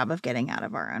good job of getting out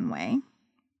of our own way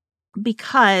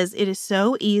because it is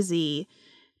so easy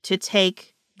to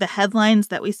take the headlines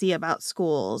that we see about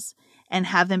schools and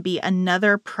have them be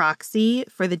another proxy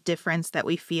for the difference that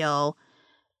we feel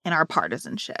in our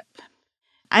partisanship.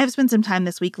 I have spent some time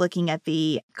this week looking at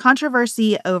the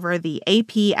controversy over the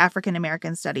AP African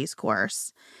American Studies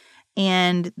course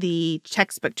and the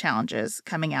textbook challenges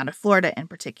coming out of Florida in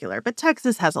particular. But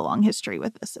Texas has a long history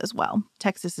with this as well.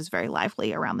 Texas is very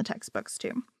lively around the textbooks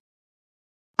too.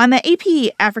 On the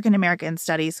AP African American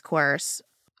Studies course,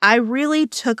 I really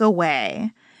took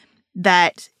away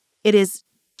that it is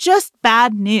just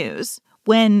bad news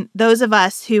when those of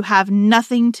us who have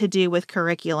nothing to do with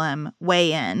curriculum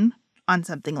weigh in on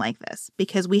something like this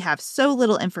because we have so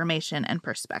little information and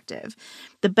perspective.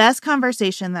 The best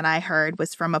conversation that I heard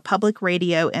was from a public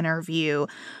radio interview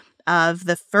of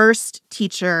the first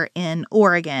teacher in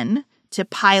Oregon to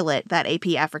pilot that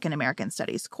AP African American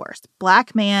Studies course.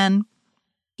 Black man.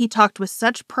 He talked with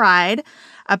such pride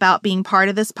about being part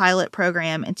of this pilot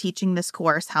program and teaching this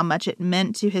course, how much it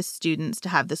meant to his students to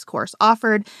have this course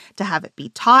offered, to have it be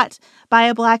taught by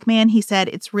a Black man. He said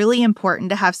it's really important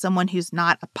to have someone who's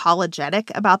not apologetic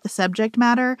about the subject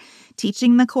matter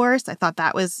teaching the course. I thought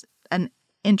that was an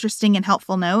interesting and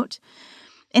helpful note.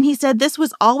 And he said this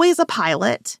was always a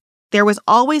pilot. There was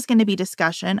always going to be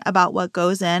discussion about what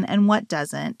goes in and what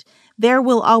doesn't. There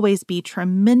will always be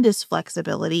tremendous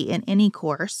flexibility in any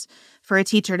course for a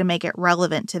teacher to make it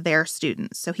relevant to their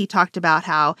students. So he talked about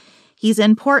how he's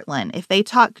in Portland. If they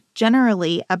talk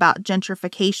generally about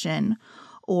gentrification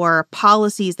or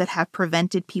policies that have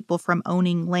prevented people from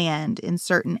owning land in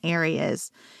certain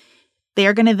areas,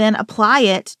 they're going to then apply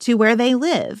it to where they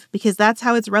live because that's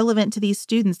how it's relevant to these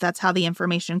students. That's how the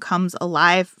information comes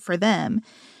alive for them.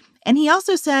 And he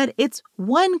also said it's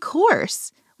one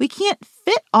course. We can't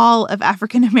fit all of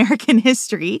African American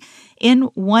history in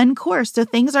one course. So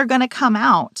things are going to come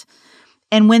out.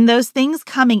 And when those things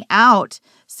coming out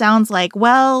sounds like,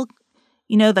 well,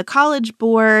 you know, the College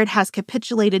Board has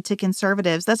capitulated to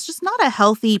conservatives, that's just not a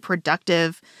healthy,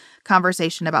 productive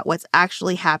conversation about what's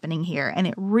actually happening here. And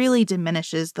it really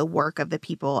diminishes the work of the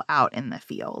people out in the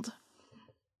field.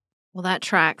 Well, that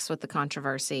tracks with the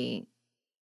controversy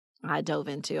I dove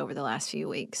into over the last few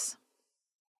weeks,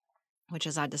 which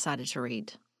is I decided to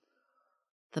read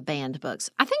the banned books.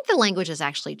 I think the language is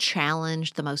actually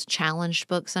challenged, the most challenged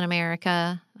books in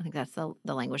America. I think that's the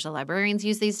language the librarians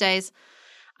use these days.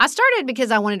 I started because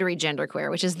I wanted to read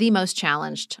Genderqueer, which is the most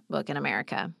challenged book in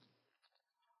America.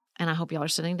 And I hope y'all are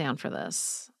sitting down for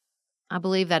this. I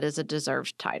believe that is a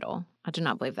deserved title. I do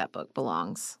not believe that book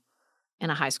belongs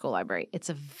in a high school library. It's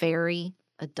a very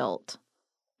adult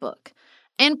book.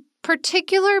 In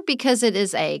particular because it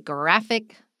is a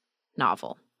graphic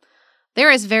novel. There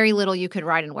is very little you could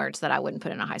write in words that I wouldn't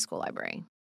put in a high school library.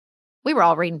 We were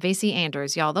all reading V.C.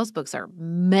 Andrews, y'all. Those books are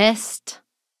messed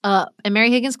up. And Mary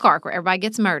Higgins Clark, where everybody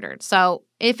gets murdered. So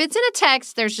if it's in a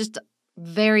text, there's just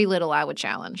very little I would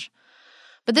challenge.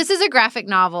 But this is a graphic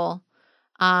novel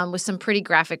with some pretty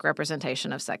graphic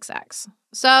representation of sex acts.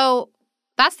 So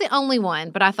that's the only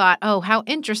one. But I thought, oh, how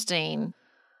interesting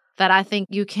that I think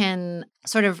you can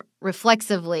sort of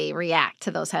reflexively react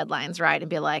to those headlines, right? And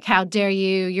be like, how dare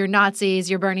you? You're Nazis.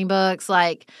 You're burning books.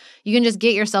 Like, you can just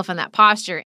get yourself in that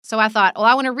posture. So I thought, well,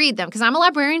 I want to read them because I'm a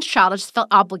librarian's child. I just felt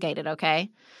obligated, okay?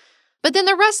 But then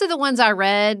the rest of the ones I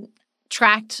read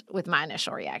tracked with my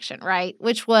initial reaction, right?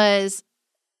 Which was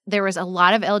there was a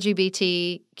lot of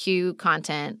LGBTQ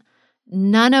content,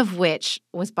 none of which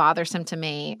was bothersome to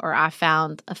me or I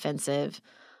found offensive.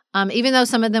 even though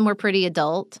some of them were pretty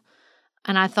adult.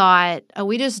 And I thought, oh,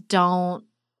 we just don't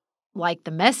like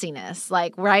the messiness.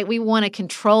 Like, right, we want to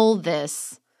control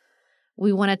this.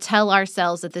 We want to tell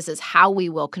ourselves that this is how we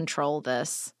will control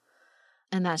this.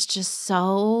 And that's just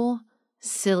so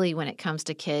silly when it comes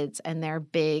to kids and their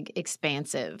big,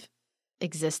 expansive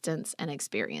existence and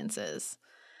experiences.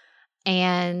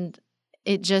 And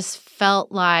it just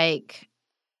felt like,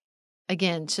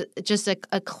 again, just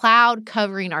a cloud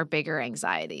covering our bigger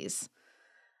anxieties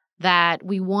that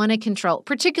we want to control,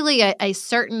 particularly a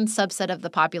certain subset of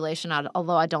the population,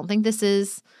 although I don't think this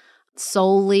is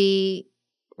solely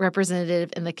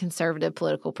representative in the conservative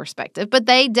political perspective, but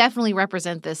they definitely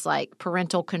represent this like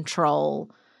parental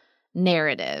control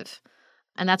narrative.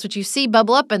 And that's what you see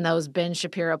bubble up in those Ben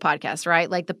Shapiro podcasts, right?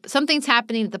 Like something's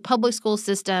happening at the public school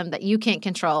system that you can't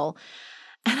control.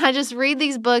 And I just read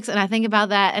these books and I think about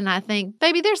that and I think,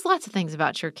 baby, there's lots of things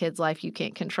about your kid's life you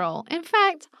can't control. In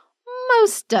fact,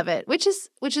 most of it, which is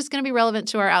going to be relevant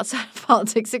to our outside of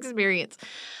politics experience.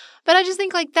 But I just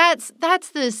think like that's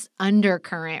this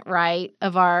undercurrent, right,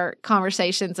 of our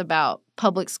conversations about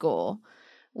public school,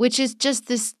 which is just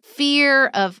this fear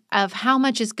of how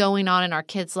much is going on in our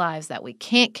kids' lives that we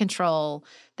can't control,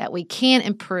 that we can't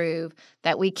improve,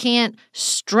 that we can't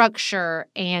structure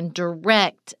and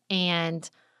direct and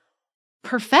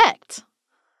perfect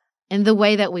in the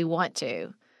way that we want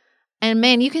to. And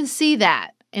man, you can see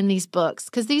that in these books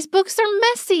because these books are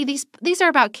messy. These are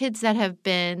about kids that have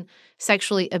been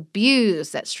sexually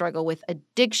abused, that struggle with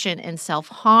addiction and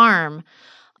self-harm.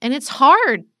 And it's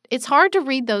hard. It's hard to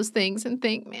read those things and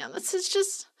think, man, this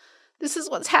is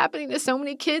what's happening to so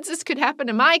many kids. This could happen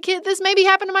to my kid. This maybe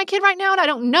happened to my kid right now and I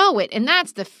don't know it. And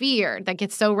that's the fear that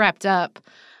gets so wrapped up,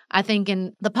 I think,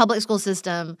 in the public school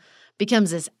system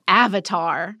becomes this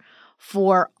avatar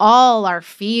for all our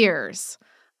fears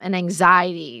and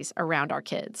anxieties around our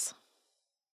kids.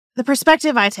 The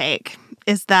perspective I take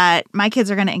is that my kids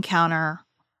are going to encounter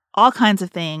all kinds of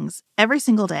things every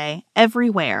single day,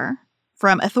 everywhere,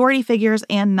 from authority figures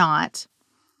and not,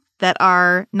 that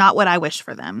are not what I wish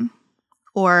for them,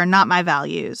 or not my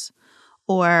values,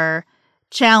 or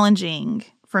challenging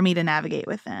for me to navigate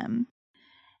with them.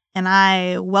 And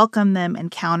I welcome them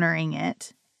encountering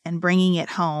it and bringing it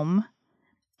home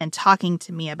and talking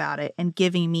to me about it and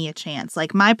giving me a chance.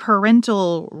 Like, my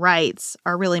parental rights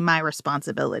are really my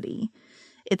responsibility.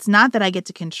 It's not that I get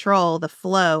to control the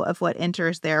flow of what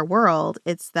enters their world.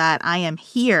 It's that I am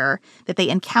here, that they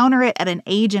encounter it at an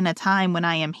age and a time when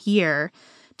I am here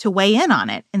to weigh in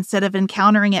on it, instead of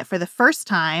encountering it for the first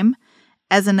time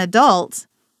as an adult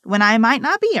when I might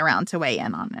not be around to weigh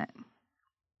in on it.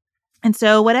 And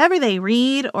so whatever they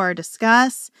read or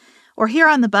discuss or hear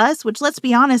on the bus, which, let's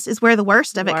be honest, is where the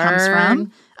worst of it comes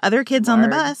from, other kids on the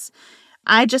bus,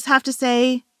 I just have to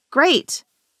say, great,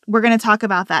 we're going to talk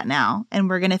about that now. And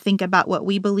we're going to think about what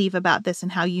we believe about this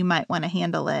and how you might want to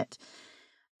handle it.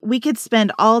 We could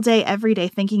spend all day, every day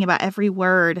thinking about every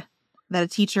word that a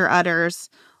teacher utters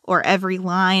or every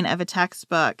line of a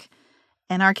textbook,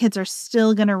 and our kids are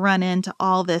still going to run into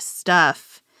all this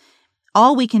stuff.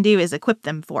 All we can do is equip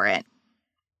them for it.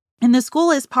 And the school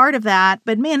is part of that,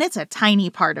 but man, it's a tiny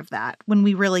part of that when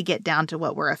we really get down to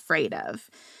what we're afraid of.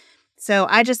 So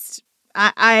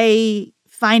I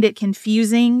find it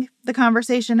confusing, the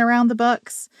conversation around the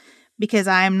books, because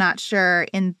I'm not sure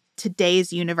in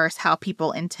today's universe how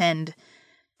people intend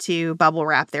to bubble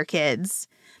wrap their kids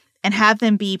and have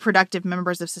them be productive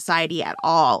members of society at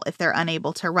all if they're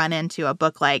unable to run into a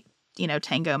book like,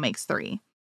 Tango Makes Three.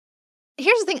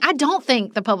 Here's the thing. I don't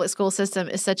think the public school system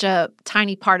is such a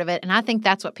tiny part of it, and I think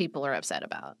that's what people are upset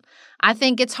about. I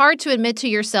think it's hard to admit to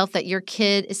yourself that your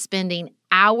kid is spending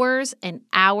hours and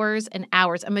hours and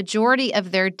hours, a majority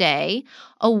of their day,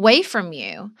 away from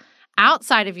you,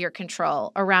 outside of your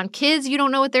control, around kids you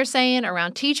don't know what they're saying,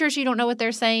 around teachers you don't know what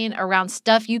they're saying, around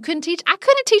stuff you couldn't teach. I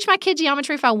couldn't teach my kid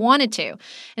geometry if I wanted to.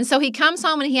 And so he comes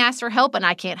home and he asks for help and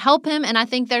I can't help him. And I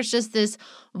think there's just this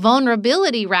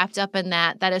vulnerability wrapped up in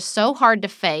that is so hard to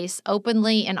face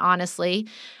openly and honestly.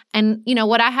 And,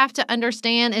 what I have to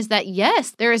understand is that,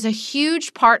 yes, there is a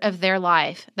huge part of their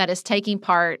life that is taking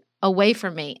part away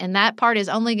from me. And that part is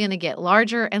only going to get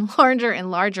larger and larger and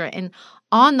larger. And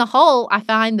on the whole, I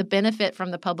find the benefit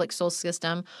from the public school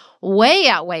system way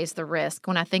outweighs the risk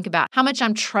when I think about how much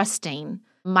I'm trusting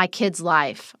my kid's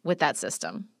life with that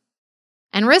system.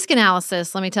 And risk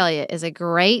analysis, let me tell you, is a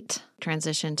great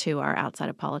transition to our Outside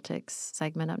of Politics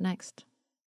segment up next.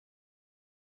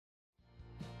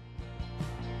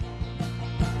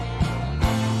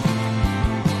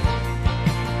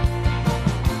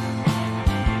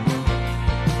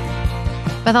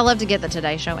 Beth, I love to get the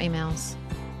Today Show emails.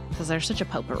 because they're such a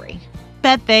potpourri.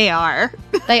 Bet they are.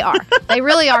 They are. They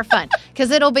really are fun because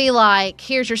it'll be like,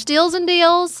 here's your steals and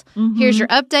deals. Mm-hmm. Here's your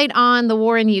update on the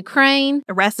war in Ukraine.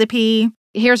 A recipe.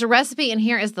 Here's a recipe, and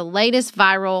here is the latest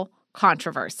viral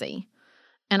controversy.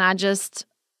 And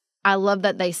I love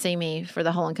that they see me for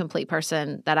the whole and complete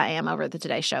person that I am over at the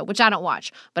Today Show, which I don't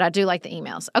watch, but I do like the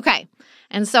emails. Okay.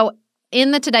 And so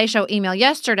in the Today Show email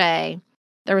yesterday,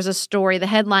 there was a story. The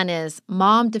headline is,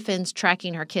 Mom Defends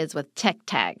Tracking Her Kids with Tech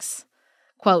Tags.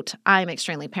 Quote, I'm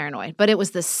extremely paranoid. But it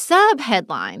was the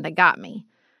sub-headline that got me.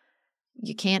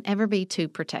 You can't ever be too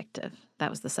protective.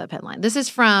 That was the sub-headline. This is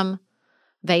from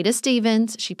Veda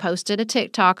Stevens. She posted a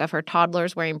TikTok of her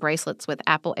toddlers wearing bracelets with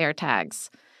Apple AirTags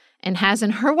and has,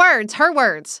 in her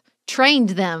words, trained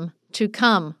them to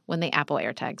come when the Apple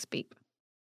AirTags beep.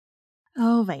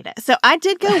 Oh, Veda. So I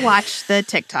did go watch the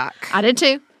TikTok. I did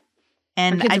too.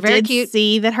 And I did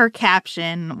see that her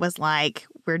caption was like,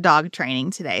 we're dog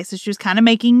training today. So she was kind of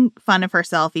making fun of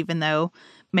herself, even though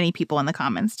many people in the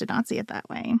comments did not see it that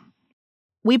way.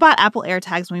 We bought Apple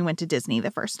AirTags when we went to Disney the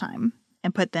first time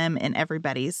and put them in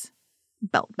everybody's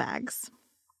belt bags.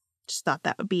 Just thought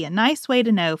that would be a nice way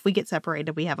to know if we get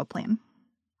separated, we have a plan.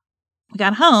 We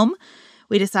got home.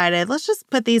 We decided, let's just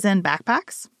put these in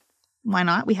backpacks. Why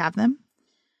not? We have them.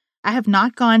 I have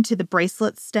not gone to the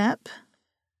bracelet step,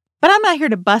 but I'm not here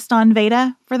to bust on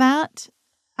Veda for that.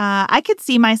 I could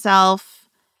see myself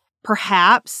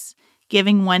perhaps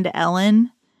giving one to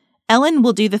Ellen. Ellen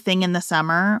will do the thing in the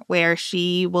summer where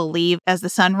she will leave as the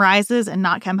sun rises and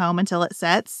not come home until it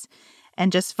sets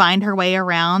and just find her way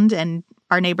around. And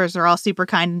our neighbors are all super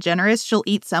kind and generous. She'll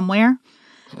eat somewhere.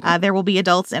 There will be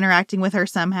adults interacting with her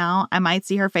somehow. I might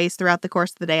see her face throughout the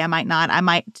course of the day. I might not. I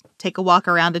might take a walk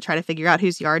around to try to figure out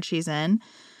whose yard she's in.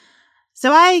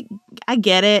 So I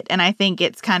get it. And I think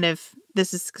it's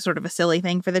this is sort of a silly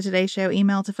thing for the Today Show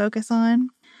email to focus on.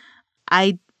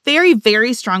 I very,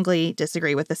 very strongly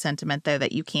disagree with the sentiment, though,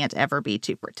 that you can't ever be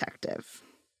too protective.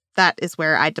 That is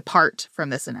where I depart from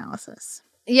this analysis.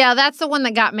 Yeah, that's the one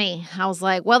that got me. I was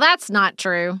like, well, that's not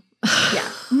true. Yeah.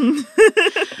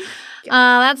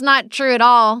 That's not true at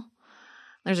all.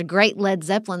 There's a great Led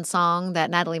Zeppelin song that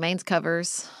Natalie Maines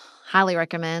covers. Highly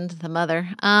recommend, The Mother,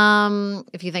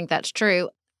 if you think that's true.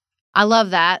 I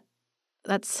love that.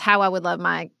 That's how I would love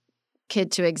my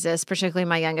kid to exist, particularly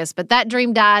my youngest. But that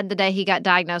dream died the day he got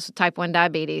diagnosed with type 1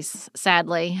 diabetes,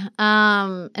 sadly.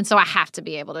 And so I have to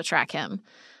be able to track him.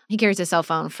 He carries a cell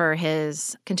phone for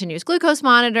his continuous glucose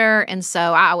monitor, and so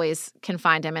I always can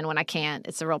find him, and when I can't,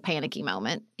 it's a real panicky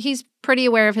moment. He's pretty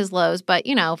aware of his lows, but,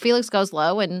 Felix goes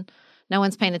low, and no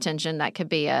one's paying attention. That could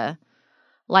be a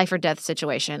life or death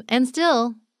situation. And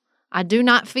still, I do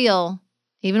not feel,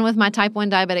 even with my type 1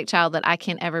 diabetic child, that I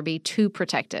can ever be too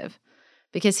protective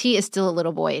because he is still a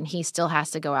little boy, and he still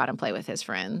has to go out and play with his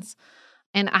friends.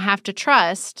 And I have to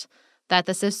trust that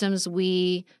the systems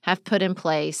we have put in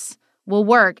place will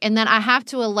work. And then I have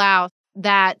to allow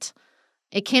that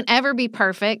it can't ever be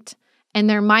perfect and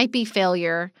there might be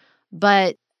failure,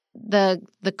 but the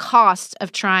cost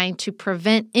of trying to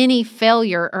prevent any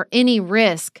failure or any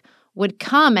risk would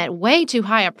come at way too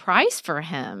high a price for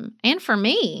him and for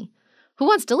me. Who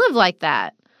wants to live like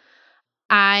that?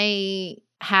 I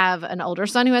have an older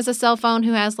son who has a cell phone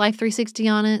who has Life 360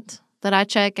 on it that I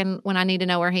check and when I need to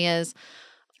know where he is.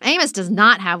 Amos does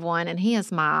not have one, and he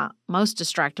is my most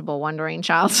distractible, wandering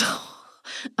child. So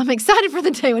I'm excited for the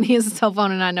day when he has a cell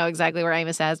phone and I know exactly where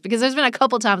Amos is, because there's been a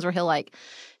couple times where he'll,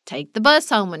 take the bus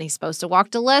home when he's supposed to walk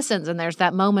to lessons, and there's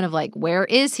that moment of, where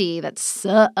is he? That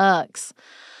sucks.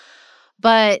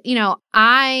 But,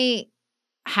 I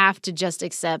have to just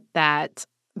accept that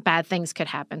bad things could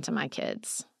happen to my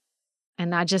kids.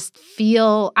 And I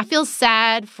feel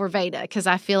sad for Veda because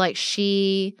I feel like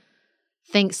she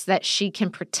thinks that she can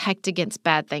protect against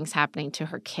bad things happening to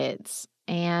her kids.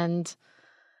 And,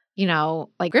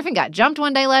 Griffin got jumped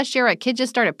one day last year. A kid just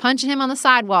started punching him on the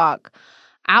sidewalk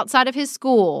outside of his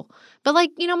school. But,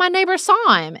 my neighbor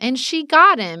saw him and she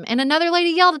got him. And another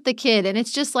lady yelled at the kid. And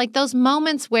it's just those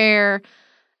moments where,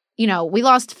 we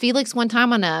lost Felix one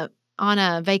time on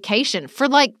a vacation for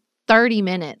 30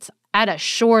 minutes at a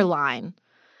shoreline.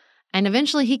 And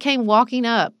eventually he came walking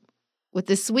up with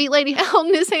this sweet lady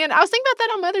holding his hand. I was thinking about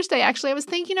that on Mother's Day, actually. I was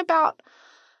thinking about,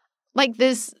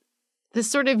 this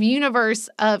sort of universe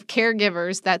of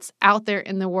caregivers that's out there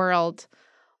in the world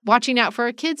watching out for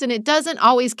our kids, and it doesn't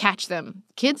always catch them.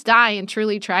 Kids die in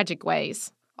truly tragic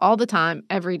ways all the time,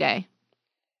 every day.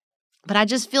 But I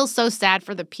just feel so sad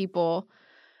for the people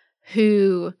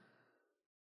who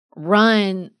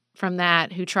run from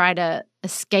that, who try to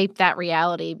escape that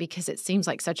reality because it seems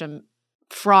like such a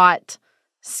fraught,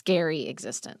 scary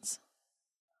existence.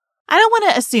 I don't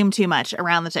want to assume too much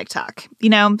around the TikTok,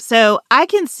 so I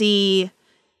can see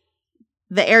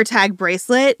the AirTag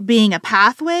bracelet being a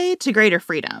pathway to greater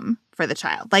freedom for the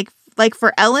child. Like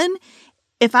for Ellen,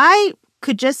 if I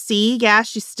could just see, yeah,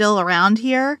 she's still around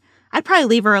here, I'd probably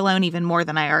leave her alone even more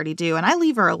than I already do. And I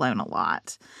leave her alone a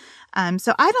lot.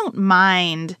 So I don't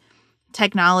mind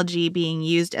technology being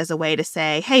used as a way to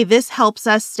say, hey, this helps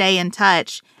us stay in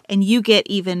touch and you get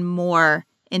even more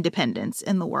independence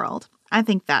in the world. I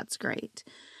think that's great.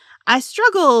 I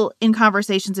struggle in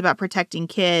conversations about protecting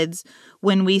kids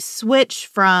when we switch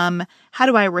from how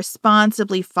do I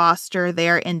responsibly foster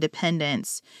their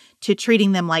independence to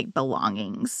treating them like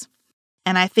belongings.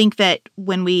 And I think that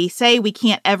when we say we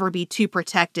can't ever be too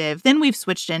protective, then we've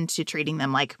switched into treating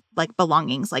them like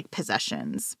belongings, like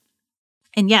possessions.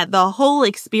 And yeah, the whole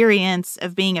experience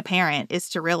of being a parent is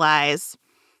to realize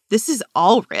this is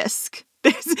all risk.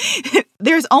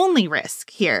 There's only risk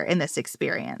here in this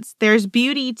experience. There's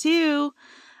beauty too,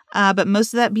 but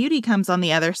most of that beauty comes on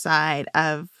the other side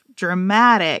of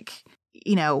dramatic,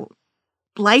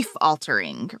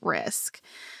 life-altering risk.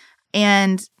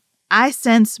 And I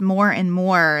sense more and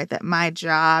more that my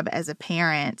job as a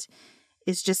parent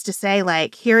is just to say,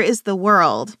 here is the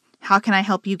world. How can I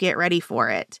help you get ready for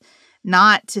it?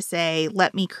 Not to say,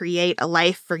 let me create a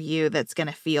life for you that's going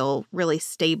to feel really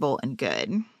stable and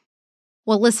good.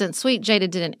 Well, listen, Sweet Jada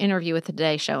did an interview with the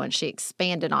Today Show, and she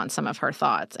expanded on some of her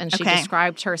thoughts. And she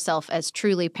described herself as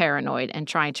truly paranoid and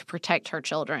trying to protect her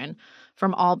children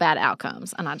from all bad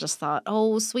outcomes. And I just thought,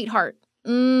 oh, sweetheart.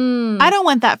 I don't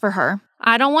want that for her.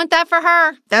 I don't want that for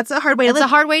her. That's a hard way to live. It's a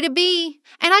hard way to be.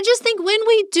 And I just think when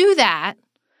we do that,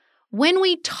 when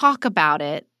we talk about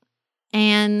it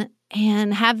and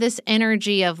have this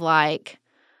energy of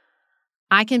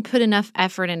I can put enough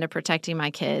effort into protecting my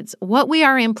kids, what we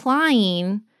are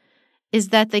implying is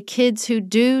that the kids who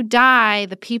do die,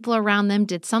 the people around them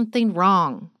did something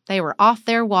wrong. They were off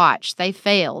their watch. They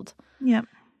failed. Yep.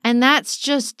 And that's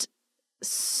just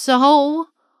so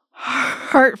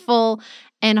hurtful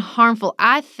and harmful.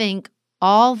 I think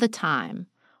all the time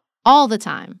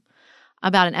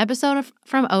about an episode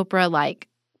from Oprah,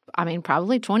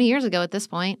 probably 20 years ago at this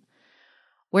point,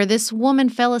 where this woman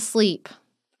fell asleep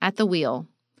at the wheel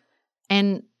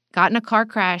and got in a car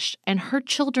crash, and her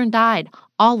children died,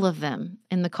 all of them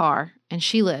in the car, and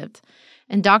she lived.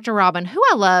 And Dr. Robin, who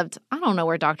I loved, I don't know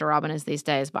where Dr. Robin is these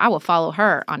days, but I will follow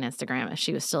her on Instagram if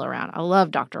she was still around. I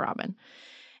love Dr. Robin.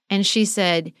 And she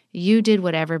said, you did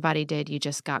what everybody did. You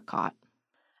just got caught.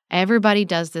 Everybody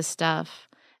does this stuff.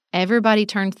 Everybody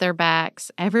turns their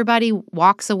backs. Everybody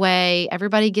walks away.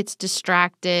 Everybody gets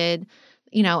distracted.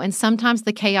 And sometimes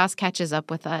the chaos catches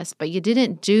up with us, but you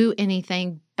didn't do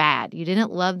anything bad. You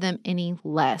didn't love them any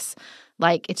less.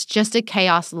 It's just a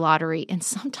chaos lottery. And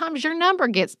sometimes your number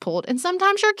gets pulled and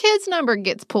sometimes your kid's number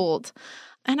gets pulled.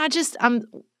 And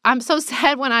I'm so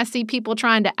sad when I see people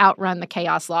trying to outrun the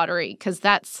chaos lottery because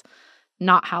that's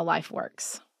not how life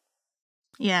works.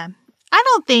 Yeah. I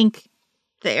don't think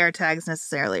the AirTags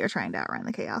necessarily are trying to outrun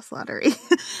the chaos lottery.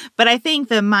 But I think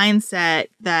the mindset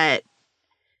that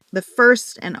the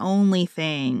first and only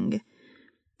thing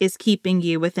is keeping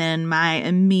you within my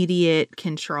immediate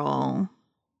control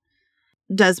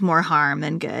does more harm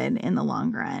than good in the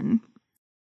long run.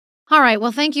 All right.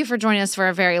 Well, thank you for joining us for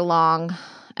a very long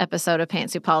episode of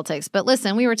Pantsuit Politics. But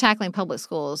listen, we were tackling public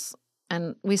schools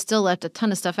and we still left a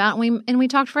ton of stuff out and we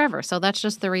talked forever. So that's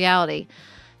just the reality.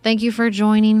 Thank you for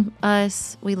joining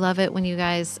us. We love it when you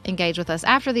guys engage with us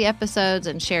after the episodes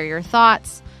and share your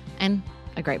thoughts. And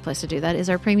a great place to do that is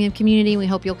our premium community. We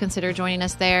hope you'll consider joining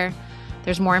us there.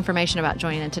 There's more information about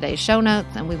joining in today's show notes,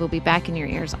 and we will be back in your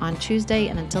ears on Tuesday.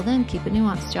 And until then, keep it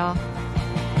nuanced, y'all.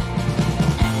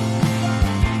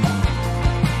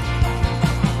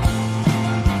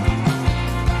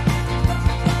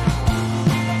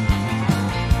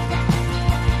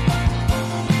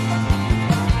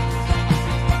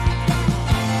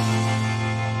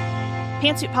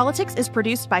 Pantsuit Politics is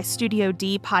produced by Studio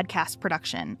D Podcast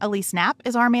Production. Elise Knapp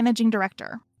is our managing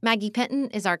director. Maggie Penton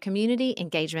is our community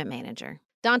engagement manager.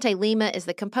 Dante Lima is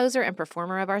the composer and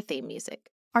performer of our theme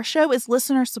music. Our show is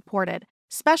listener-supported.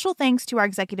 Special thanks to our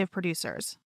executive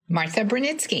producers. Martha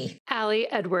Brunitsky, Allie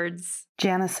Edwards,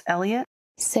 Janice Elliott,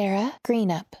 Sarah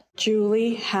Greenup,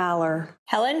 Julie Haller,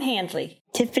 Helen Handley,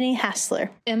 Tiffany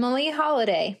Hassler, Emily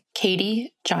Holiday,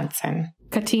 Katie Johnson,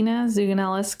 Katina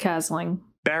Zuganellis-Kasling,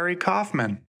 Barry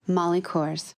Kaufman, Molly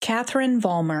Kors, Catherine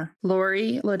Vollmer,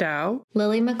 Lori Ladow,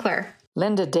 Lily McClure,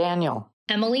 Linda Daniel,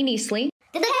 Emily Neasley,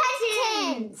 The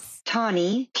Pettons,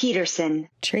 Tawny Peterson,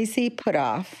 Tracy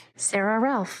Putoff, Sarah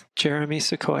Ralph, Jeremy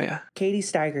Sequoia, Katie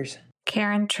Steigers,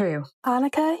 Karen True,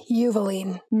 Annika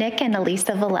Uvaline, Nick and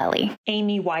Elisa Valelli,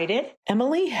 Amy Whited,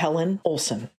 Emily Helen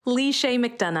Olson, Lee Shay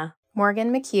McDonough,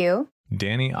 Morgan McHugh,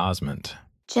 Danny Osmond,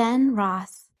 Jen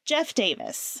Ross, Jeff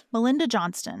Davis, Melinda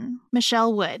Johnston,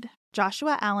 Michelle Wood,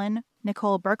 Joshua Allen,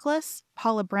 Nicole Berkless,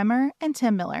 Paula Bremer, and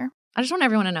Tim Miller. I just want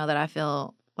everyone to know that I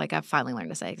feel like I've finally learned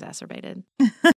to say exacerbated.